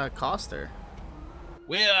this cost her?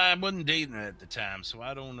 Well, I wasn't dating her at the time, so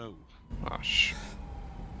I don't know. Gosh.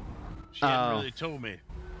 She hadn't really told me.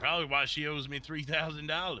 Probably why she owes me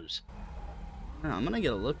 $3,000. I'm gonna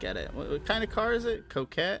get a look at it. What kind of car is it?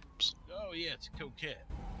 Coquette? Oh yeah, it's a Coquette.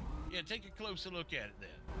 Yeah, take a closer look at it then.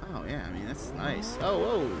 Oh yeah, I mean that's nice.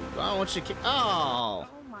 Oh, I don't want you to. Oh,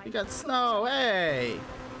 you got snow. Hey.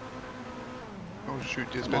 Oh shoot,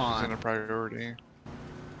 Come dispatch on. isn't a priority.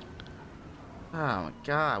 Oh my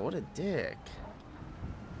god, what a dick.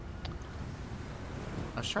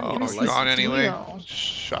 I was trying to Oh, get it's a gone license. anyway. deal?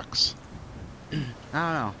 Shucks.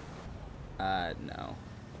 I don't know. No.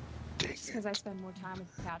 Dang Just because I spend more time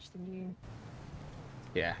at the couch than you.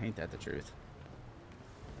 Yeah, ain't that the truth?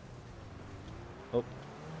 Oh.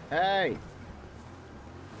 Hey.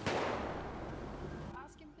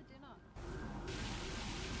 Ask him for dinner.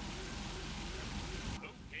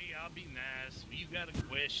 Okay, I'll be nice. If you got a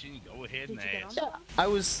question, go ahead and Did you get ask. on? I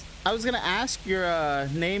was gonna ask your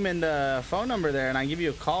name and phone number there, and I give you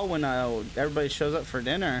a call when everybody shows up for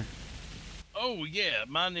dinner. Oh yeah,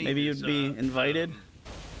 my name Maybe is, you'd be invited.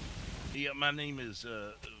 Yeah, my name is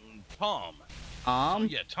Tom. Tom?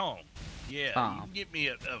 Yeah, Tom. Yeah, Tom. you can get me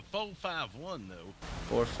at 451 though.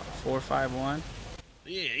 451.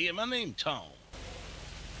 Yeah, my name Tom.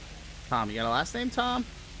 Tom, you got a last name, Tom?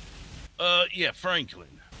 Yeah, Franklin.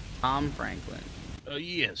 Tom Franklin.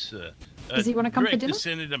 Yes. Does he wanna come for direct dinner?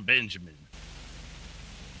 descendant of Benjamin.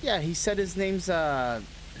 Yeah, he said his name's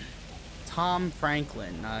Tom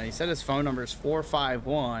Franklin. He said his phone number is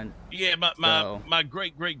 451. Yeah, So- my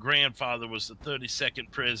great grandfather was the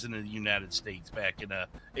 32nd president of the United States back in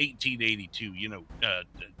 1882. You know,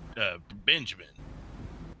 Benjamin.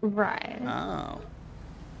 Right. Oh.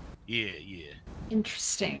 Yeah.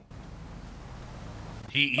 Interesting.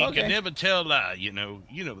 He Okay. could never tell a lie. You know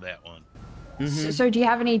that one. So do you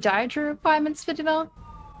have any dietary requirements for dinner?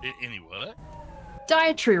 Any what?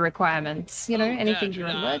 Dietary requirements. You know, Oh, anything gotcha. you're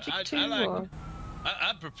No, allergic I to, like- or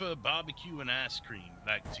I prefer barbecue and ice cream,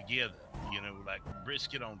 like together. You know, like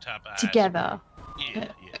brisket on top of together. ice cream.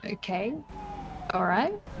 Yeah. Okay. All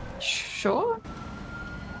right. Sure.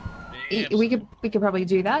 Yeah, We could probably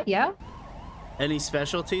do that. Yeah. Any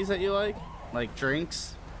specialties that you like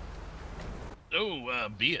drinks, Oh,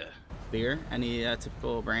 beer. beer? Any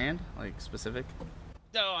typical brand, like specific?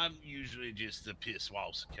 No, I'm usually just the piss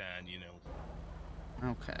waltz kind, you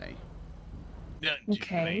know. Okay. Nothing too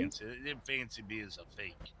Okay. fancy. Them fancy beers are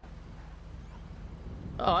fake.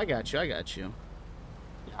 Oh, I got you.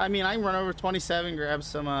 I mean, I can run over 27, grab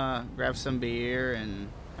some beer, and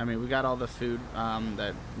I mean, we got all the food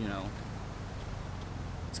that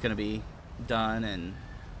it's gonna be done and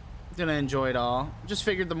gonna enjoy it all. Just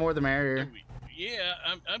figured the more the merrier. Yeah,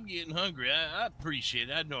 I'm getting hungry. I appreciate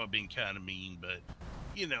it. I know I've been kind of mean, but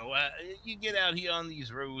you know, you get out here on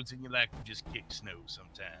these roads and you like to just kick snow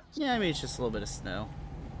sometimes. Yeah, I mean, it's just a little bit of snow.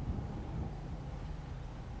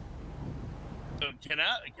 So can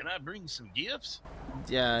I bring some gifts?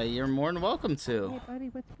 Yeah, you're more than welcome to. Hey, buddy,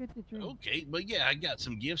 what's good to drink? Okay, but yeah, I got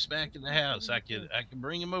some gifts back in the house. I can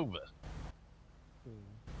bring them over.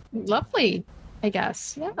 Lovely, I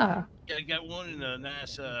guess. Yeah. Yeah, I got one in a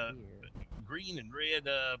nice green and red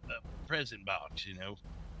present box. You know.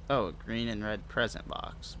 Oh, a green and red present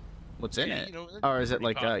box. What's in it? You know, Or is it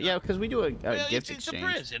like yeah, because we do a well, gift it's exchange. a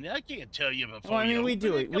present. I can't tell you before. Well, I mean, you we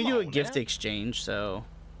do open it. it. We Come do a on, gift now. exchange, so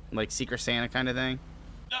like Secret Santa kind of thing.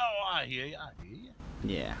 No, I hear you. I hear you.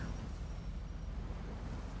 Yeah.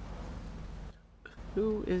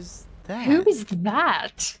 Who is that? Who is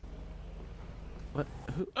that? What?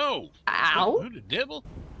 Who? Oh. Ow. Who the devil?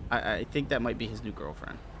 I think that might be his new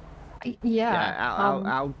girlfriend.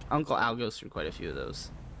 Yeah. Uncle Al goes through quite a few of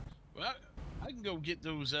those. Well, I can go get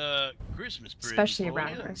those Christmas presents. Especially for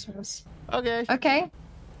around you. Christmas. Okay. Okay.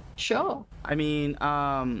 Sure. I mean,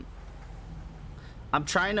 I'm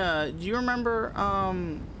trying to. Do you remember?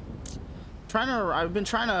 I've been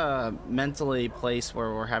trying to mentally place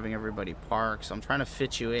where we're having everybody park. So I'm trying to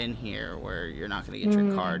fit you in here where you're not going to get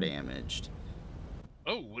your car damaged.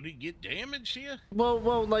 Oh, would it get damaged here?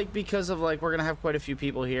 Well, like because of like we're gonna have quite a few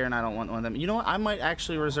people here, and I don't want one of them. You know what? I might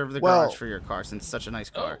actually reserve the garage for your car since it's such a nice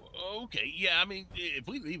car. Oh, okay. Yeah, I mean, if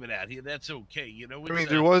we leave it out here, that's okay. You know. I mean,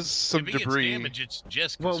 there was some if it debris. Gets damaged, it's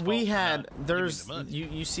Jessica's Well, we fault for had not giving there's the money.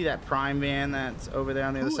 you see that Prime van that's over there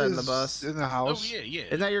on the other Who side of the is bus in the house? Oh yeah.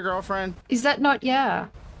 Isn't that your girlfriend? Is that not? Yeah.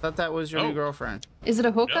 Thought that was your new girlfriend. Is it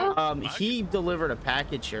a hooker? He delivered a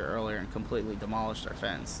package here earlier and completely demolished our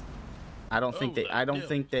fence. I don't think they. I don't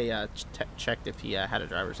think they checked if he had a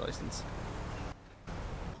driver's license.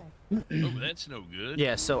 Oh, that's no good.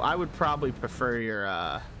 Yeah, so I would probably prefer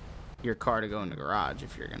your car to go in the garage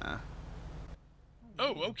if you're gonna.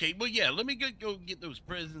 Oh, okay. Well, yeah. Let me go get those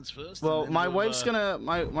presents first. Well, and then my we'll, wife's gonna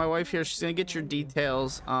my wife here. She's gonna get your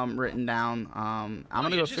details written down. I'm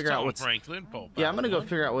gonna go just figure out tell what's. Franklin, Paul Yeah, I'm gonna go Power.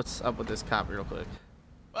 figure out what's up with this cop real quick.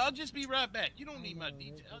 I'll just be right back. You don't need my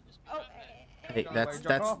details. I'll just be right back. Hey,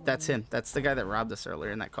 that's him. That's the guy that robbed us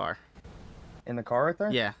earlier in that car. In the car right there?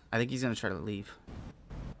 Yeah, I think he's gonna try to leave.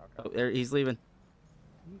 Okay. Oh, there he's leaving.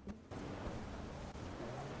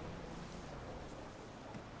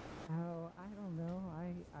 Oh, I don't know.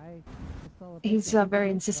 He's very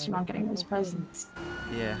insistent on getting those presents.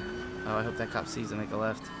 Yeah. Oh, I hope that cop sees him make a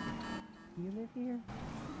left. Do you live here?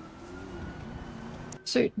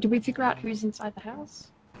 So, did we figure out who's inside the house?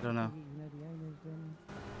 I don't know. You know the owners and...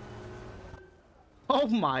 Oh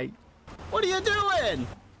my! What are you doing?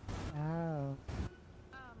 Oh.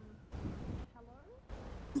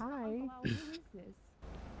 Hi. Who is this?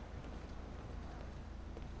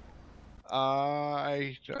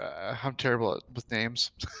 I'm terrible with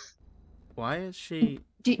names. Why is she?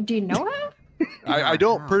 Do you know her? I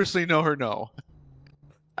don't personally know her. No.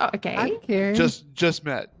 Oh, okay. I'm Karen. Just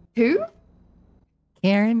met. Who?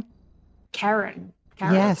 Karen. Karen.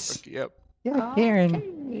 Yes. Okay, yep. Yeah, Karen.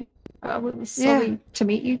 Okay. Well, sorry to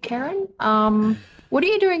meet you, Karen. What are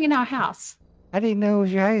you doing in our house? I didn't know it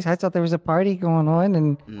was your house. I thought there was a party going on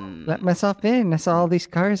and let myself in. I saw all these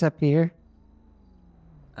cars up here.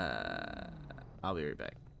 I'll be right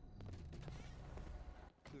back.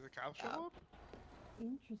 Did the cops show up?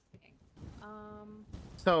 Interesting.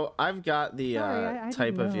 So I've got the Sorry, I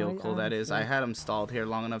type didn't of know. vehicle that is. I had them stalled here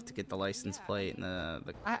long enough to get the license plate and the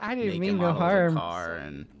I didn't make mean and no model of harm. the car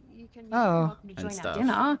and Oh. and stuff.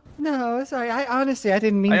 Dinner. No, sorry. I honestly, I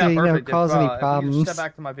didn't mean Oh, yeah, to, perfect. cause if, any If you problems. just step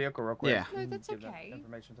back to my vehicle real quick. Yeah. No, that's Give that okay.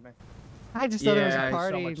 information to me. I just thought it was Yeah, a so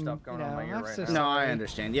party. much and, stuff going on in my ear I'm right so now. No, I sorry.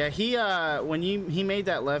 understand. Yeah, when he made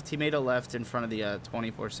that left, he made a left in front of the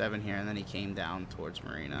 24/7 here, and then he came down towards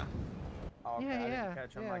Marina. Oh, okay, Yeah, I yeah, didn't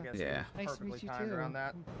catch him. yeah. I guess Yeah. it was Nice to perfectly meet you timed too. around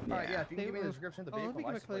that. Yeah. Alright, yeah, if you can give me the They description of the were- vehicle, let me get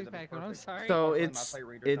my license plate, clothes that'd be back on. I'm perfect. sorry. So Hopefully my it's plate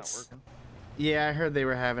reader's not working. yeah, I heard they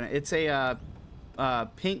were having it. It's a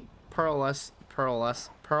pink pearlescent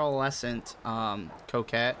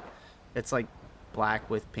coquette. It's like black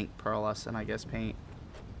with pink pearlescent, I guess, paint.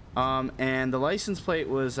 And the license plate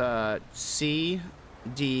was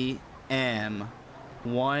CDM100.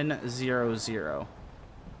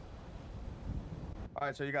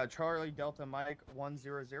 Alright, so you got Charlie Delta Mike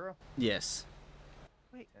 100. Yes.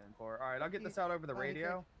 Wait. 10-4. Alright, I'll get this out over the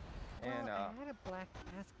radio. And Well, I had a black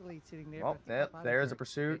Escalade sitting there. well, but I think I yep, bought it there's for a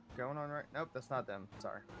pursuit going on right. Nope, that's not them.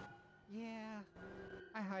 Sorry. Yeah.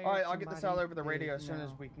 All right, I'll get this out over the radio as soon as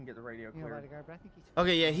we can get the radio cleared.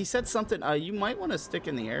 Okay, yeah, he said something. You might want to stick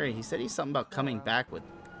in the area. He said he's something about coming back with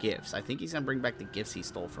gifts. I think he's gonna bring back the gifts he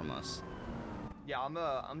stole from us. Yeah,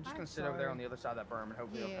 I'm just gonna sit over there on the other side of that berm and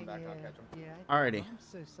hopefully he'll come back and I'll catch him. Yeah. Alrighty. I'm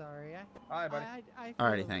so sorry. All right, buddy.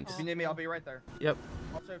 Alrighty, thanks. If you need me, I'll be right there. Yep.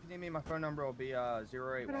 Also, if you need me, my phone number will be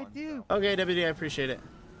 081. But I do. Okay, WD, I appreciate it.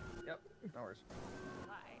 Yep. No worries.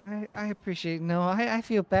 I appreciate it. No, I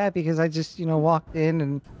feel bad because I just, walked in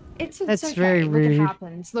and It's that's okay. very Look, rude. it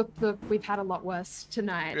happens. Look, we've had a lot worse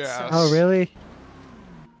tonight. Yeah. So. Oh, really?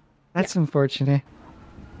 That's unfortunate.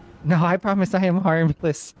 No, I promise I am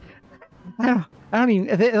harmless. I don't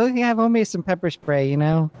even. The only thing I have on me is some pepper spray.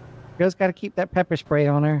 Girl's got to keep that pepper spray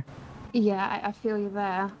on her. Yeah, I feel you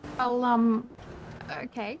there. Well,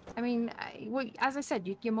 okay. I mean, well, as I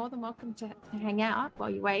said, you're more than welcome to hang out while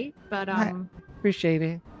you wait. But I appreciate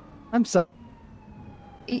it. I'm so.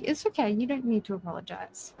 It's okay. You don't need to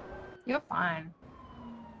apologize. You're fine.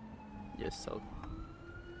 Yes, so.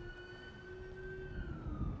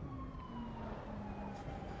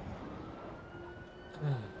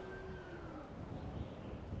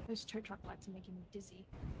 Those tow truck lights are making me dizzy.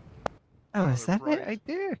 Oh, is they're that it bright. right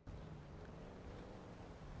there?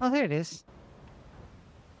 Oh, there it is.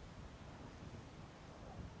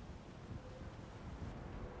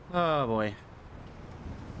 Oh boy.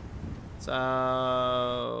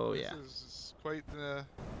 So yeah, This is quite the.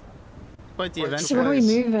 quite the quite event. So when are we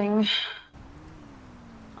surprise. moving?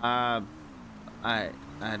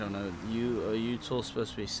 I don't know. You two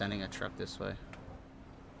supposed to be sending a truck this way.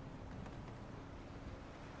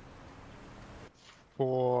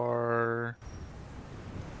 For.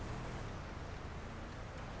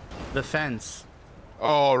 The fence.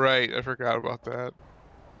 Oh right, I forgot about that.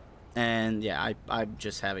 And yeah, I'm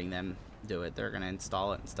just having them do it. They're gonna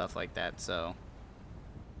install it and stuff like that. So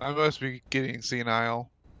I must be getting senile.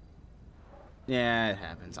 yeah, it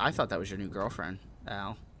happens. I thought that was your new girlfriend,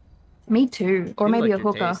 Al. Me too. Or You maybe a like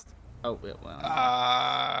your hooker. taste. Oh yeah, well,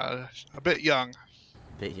 A bit young.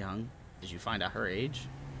 bit young. Did you find out her age?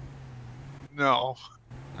 No,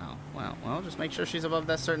 Oh well, just make sure she's above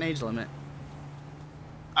that certain age limit.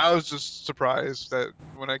 I was just surprised that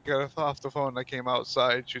when I got off the phone, and I came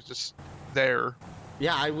outside. She was just there.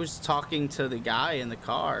 Yeah, I was talking to the guy in the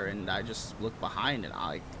car, and I just looked behind, and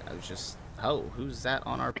I was just, oh, who's that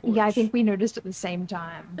on our porch? Yeah, I think we noticed at the same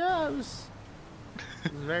time. Yeah, it was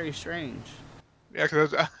very strange. Yeah,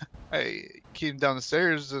 because I came down the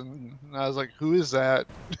stairs and I was like, "Who is that?"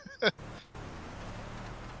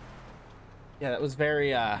 Yeah, that was very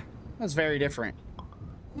different.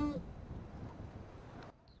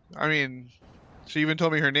 I mean, she even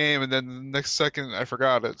told me her name, and then the next second I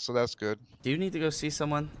forgot it. So that's good. Do you need to go see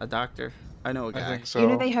someone, a doctor? I know a guy. I think so. You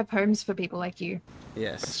know they have homes for people like you.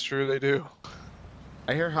 Yes. That's true. They do.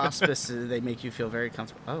 I hear hospice, they make you feel very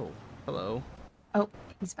comfortable. Oh, hello. Oh,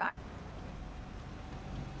 he's back.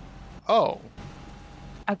 Oh.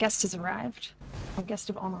 Our guest has arrived. Our guest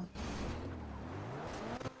of honor.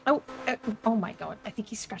 Oh, oh my god. I think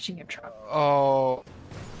he's scratching your truck. Oh.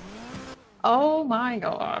 Oh my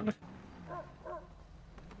god.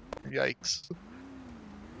 Yikes.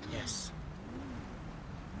 Yes.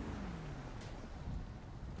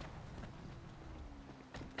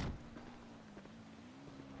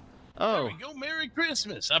 There Oh. we go. Merry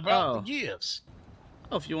Christmas. I brought Oh. the gifts.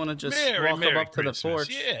 Oh, if you want to just Merry, walk Merry up to the Christmas. porch.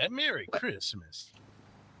 Yeah, Merry Christmas.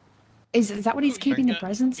 Is that what he's Oh, you keeping the got-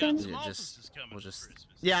 presents got in? some Yeah, officers coming we'll for just.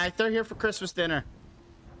 Christmas. Yeah, they're here for Christmas dinner.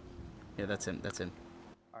 Yeah, that's him. That's him.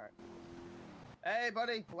 All right. Hey,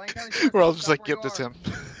 buddy. Lane County Sheriff's We're all Office, just stop like, where "Yep, you that's are." him."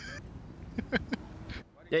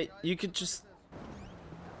 Buddy, Yeah, can you could just.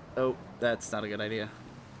 Oh, that's not a good idea.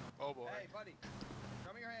 Oh boy. Hey, buddy.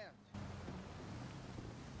 Show me your hands.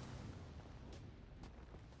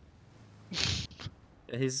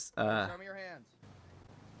 He's Show me your hands.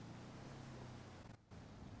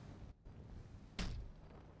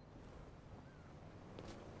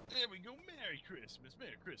 There we go. Merry Christmas.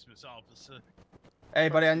 Merry Christmas, officer. Hey,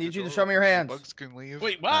 buddy. I need you to show me your hands. Bugs can leave.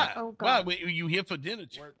 Wait, why? Oh, Why? God. Wait, are you here for dinner?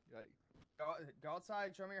 Go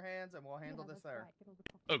outside. Show me your hands, and we'll handle this there.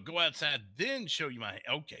 Oh, go outside, then show you my.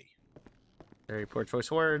 Okay. very poor choice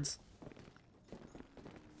words.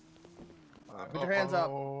 Put your hands up.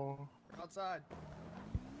 Uh-oh. Outside.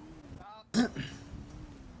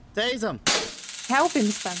 Tase him. Help him,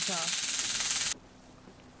 Spencer.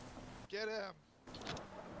 Get him.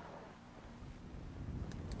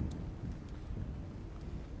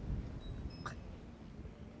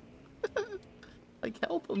 Like,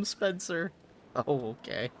 help him, Spencer. Oh,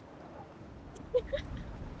 okay.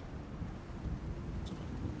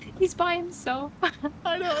 He's by himself.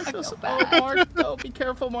 I know. I feel so bad. Oh, Mark, oh, be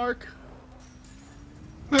careful, Mark.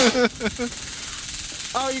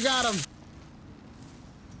 Oh, you got him.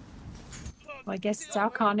 Well, I guess it's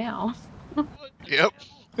our car now. Yep.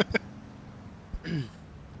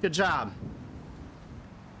 Good job.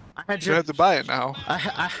 You have to buy it now.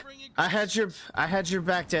 I had your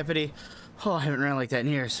back, deputy. Oh, I haven't ran like that in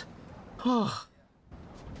years. Oh.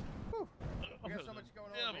 We got so much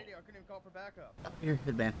going on the radio, I couldn't even call for backup. You're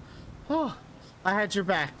good, man. Oh, I had your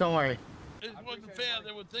back. Don't worry. It wasn't fair.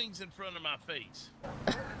 There were things in front of my face.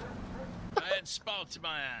 I had spots in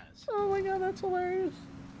my eyes. Oh my god, that's hilarious.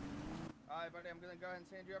 Alright, buddy, I'm gonna go ahead and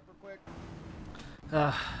stand you up real quick.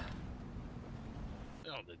 Oh,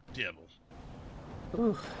 the devil.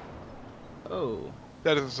 Ooh. Oh.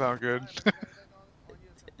 That doesn't sound good.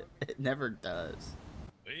 It never does.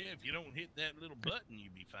 Well, yeah, if you don't hit that little button,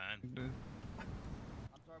 you'd be fine.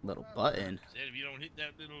 Little button. Said if you don't hit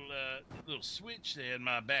that little switch there in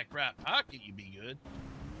my back right pocket, you'd be good.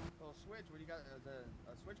 Little switch? What do you got? A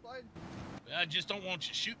switchblade? I just don't want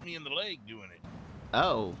you shooting me in the leg doing it.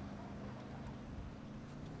 Oh.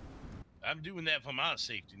 I'm doing that for my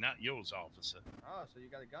safety, not yours, officer. Oh, so you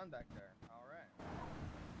got a gun back there. Alright.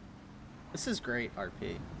 This is great,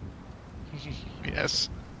 RP. Yes.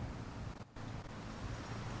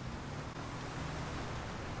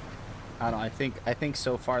 I don't know, I think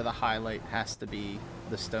so far the highlight has to be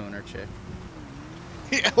the stoner chick.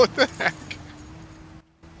 Yeah, what the heck?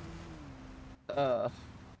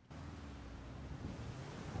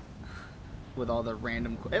 With all the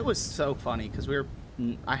random it was so funny because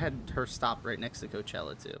I had her stop right next to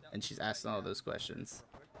Coachella too, and she's asking all those questions.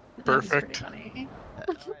 Perfect.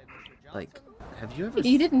 Like, have you ever?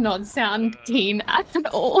 You did not sound teen at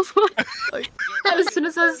all. Like, as soon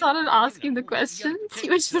as I started asking the questions, he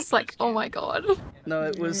was just like, "Oh my god." No,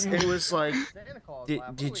 it was like,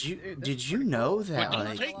 did you know that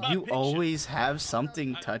like you always have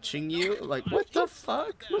something touching you? Like, what the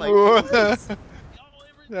fuck? Like,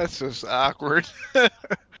 that's just awkward.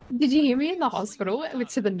 Did you hear me in the hospital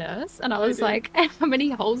to the nurse? And I was like, "How many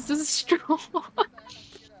holes does a straw?"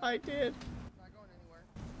 I did.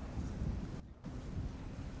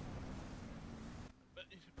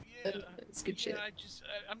 It's good shit.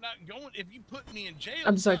 I'm not going. If you put me in jail,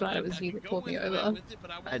 I'm so glad it was you that pulled me over.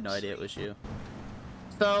 I had no idea it was you.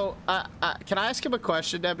 So, can I ask him a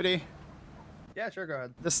question, Deputy? Yeah, sure, go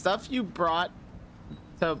ahead. The stuff you brought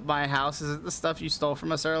to my house, is it the stuff you stole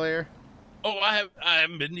from us earlier? Oh, I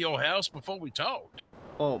haven't been to your house before we talked.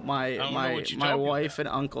 Oh, my wife and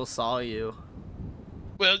uncle saw you.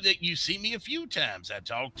 Well, you see me a few times. I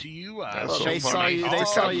talked to you. They saw you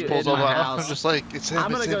in my house. I'm just like, it's him.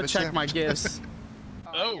 I'm gonna go it's check him. my gifts.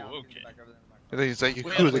 Oh, okay. And then he's like,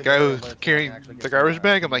 who, the guy who's carrying the garbage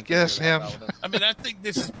bag? I'm like, yes, him. I mean, I think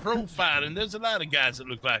this is profiling. There's a lot of guys that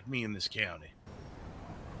look like me in this county.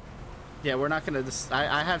 Yeah, we're not gonna.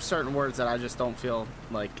 I have certain words that I just don't feel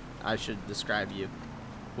like I should describe you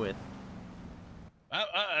with.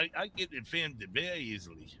 I get offended very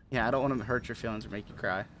easily. Yeah, I don't want to hurt your feelings or make you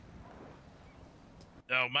cry.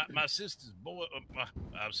 No, my sister's boy.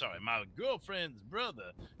 I'm sorry, my girlfriend's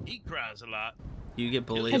brother. He cries a lot. You get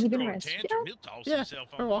bullied. Have you been arrested? He'll toss Yeah, himself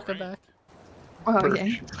on we're the walking ground. back. Oh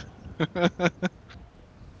yeah.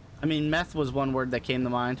 I mean, meth was one word that came to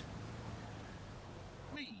mind.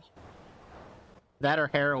 Me? That or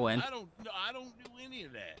heroin. I don't do any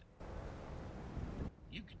of that.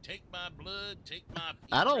 You can take my blood, take my.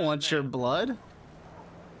 I don't right want now. your blood.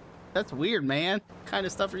 That's weird, man. What kind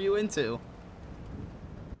of stuff are you into?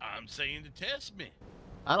 I'm saying to test me.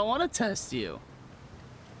 I don't want to test you.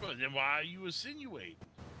 Well, then why are you insinuating?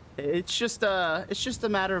 It's just a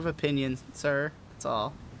matter of opinion, sir. That's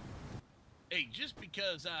all. Hey, just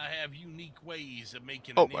because I have unique ways of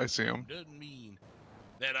making Oh, an I see income him. doesn't mean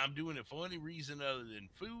that I'm doing it for any reason other than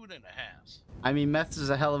food and a house. I mean, meth is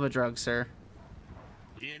a hell of a drug, sir.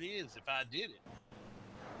 It is if I did it.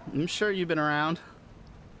 I'm sure you've been around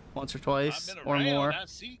once or twice I've been or around. more. I've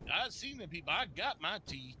seen the people. I got my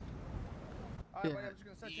teeth. All right, buddy, I'm just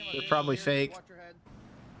gonna set you on They're the probably here. fake. Watch your head.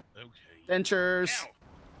 Okay. Dentures. Ow.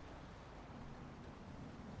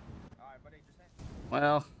 All right, buddy, just hang.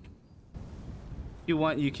 Well, if you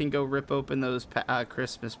want, you can go rip open those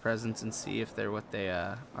Christmas presents and see if they're what they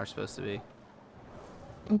are supposed to be.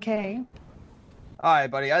 Okay. All right,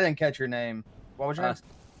 buddy, I didn't catch your name. What was your name?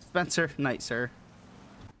 Spencer Knight, sir.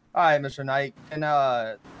 All right, Mr. Knight, and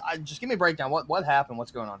just give me a breakdown. What happened?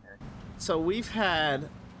 What's going on here? So we've had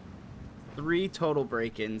 3 total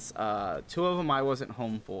break-ins. 2 of them I wasn't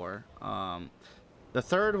home for. The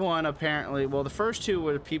third one, apparently, well, the first two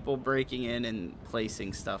were people breaking in and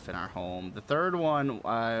placing stuff in our home. The third one,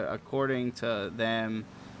 according to them,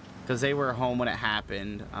 because they were home when it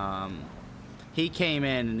happened, he came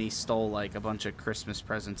in and he stole like a bunch of Christmas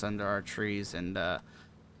presents under our trees, and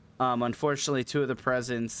unfortunately, two of the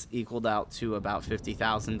presents equaled out to about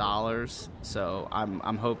 $50,000. So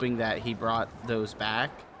I'm hoping that he brought those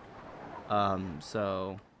back.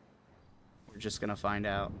 So we're just gonna find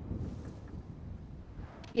out.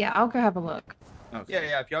 Yeah, I'll go have a look. Okay.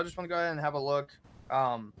 Yeah. If y'all just want to go ahead and have a look,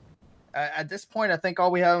 at this point, I think all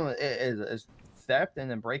we have is theft and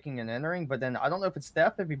then breaking and entering. But then I don't know if it's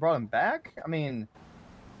theft if he brought him back. I mean,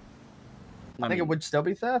 I think it would still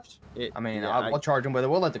be theft. I'll charge him with it.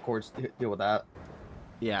 We'll let the courts deal with that.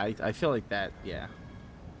 Yeah, I feel like that. Yeah.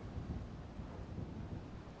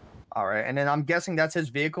 All right, and then I'm guessing that's his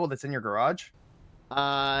vehicle that's in your garage.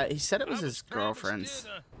 He said it was his girlfriend's.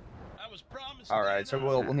 All right, so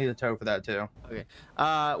we'll need a tow for that too. Okay.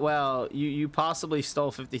 Well, you possibly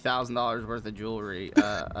stole $50,000 worth of jewelry,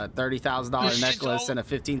 a $30,000 necklace, and a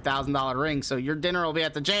 $15,000 ring. So your dinner will be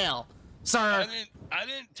at the jail, sir. I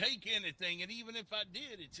didn't take anything, and even if I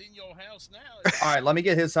did, it's in your house now. All right, let me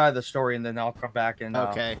get his side of the story, and then I'll come back and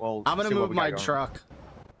okay. We'll I'm gonna see what move we got my going. truck.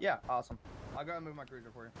 Yeah, awesome. I'll go and move my cruiser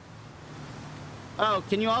for you. Oh,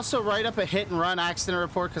 can you also write up a hit and run accident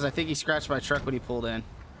report? Because I think he scratched my truck when he pulled in.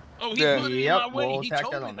 Oh, he put it in my way. We'll He tack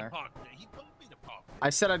told that me on to there. park there. He told me to park there. I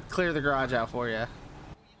said I'd clear the garage out for you.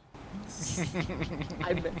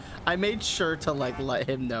 I made sure to like let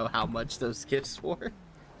him know how much those gifts were.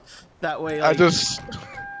 That way, like, I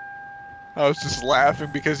was just laughing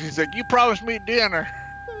because he's like, "You promised me dinner."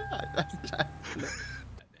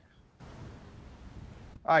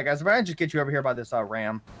 All right, guys, if I can just get you over here by this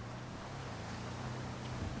ram.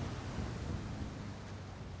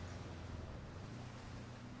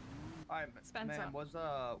 All right, Spencer. man, was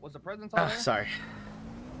the presents all there? Sorry.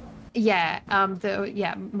 Yeah,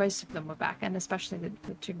 most of them were back, and especially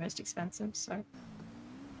the two most expensive. So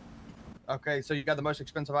Okay, so you got the most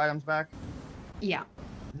expensive items back? yeah,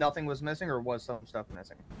 Nothing was missing, or was some stuff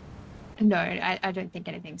missing? no, I don't think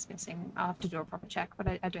anything's missing. I'll have to do a proper check, but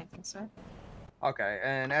I don't think so. Okay,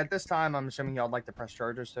 and at this time, I'm assuming y'all like to press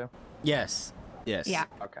charges too? Yes. Yes. Yeah.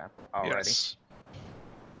 Okay, alrighty. Yes.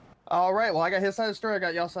 All right, well, I got his side of the story. I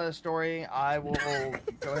got y'all's side of the story. I will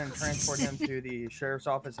go ahead and transport him to the sheriff's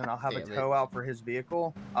office, and I'll have a Damn it. tow out for his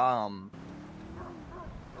vehicle.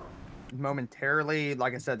 Momentarily,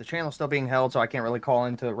 like I said, the channel's still being held, so I can't really call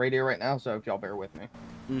into the radio right now, so if y'all bear with me.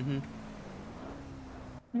 Mm-hmm.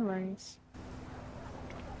 No worries.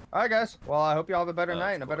 All right, guys. Well, I hope y'all have a better Of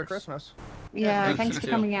night and a better course. Christmas. Yeah, thank thanks you for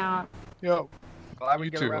too. coming out. Yep. Glad we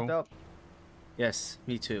Me can get it too. wrapped up. Yes,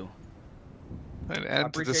 me too. An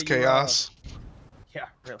end to this appreciate you, chaos. Yeah,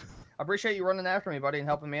 really. I appreciate you running after me, buddy, and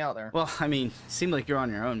helping me out there. Well, I mean, it seemed like you're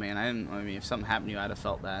on your own, man. I mean, if something happened to you, I'd have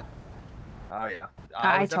felt that. Oh, yeah.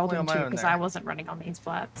 I was told definitely him on my to own because there. I wasn't running on these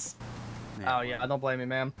flats. Yeah. Oh, yeah. I don't blame you,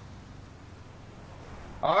 ma'am.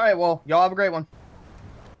 All right, well, y'all have a great one.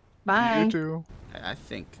 Bye. You too. I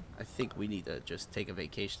think we need to just take a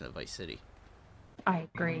vacation to Vice City. I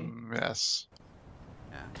agree. Yes.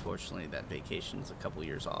 Yeah, unfortunately, that vacation's a couple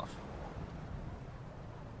years off.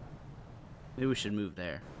 Maybe we should move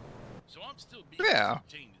there. So I'm still being Yeah.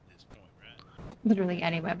 detained at this point, right? Literally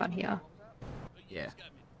anywhere but here. But you Yeah. just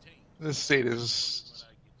got me detained. This state is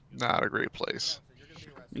not a great place.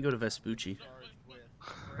 We go to Vespucci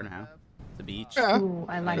for now. The beach. Yeah. Ooh,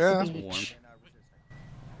 I like Yeah. the Warm. beach.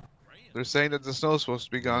 They're saying that the snow's supposed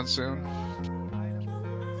to be gone soon.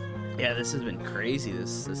 Yeah, this has been crazy.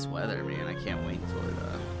 This weather, man. I can't wait until it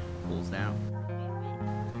cools down.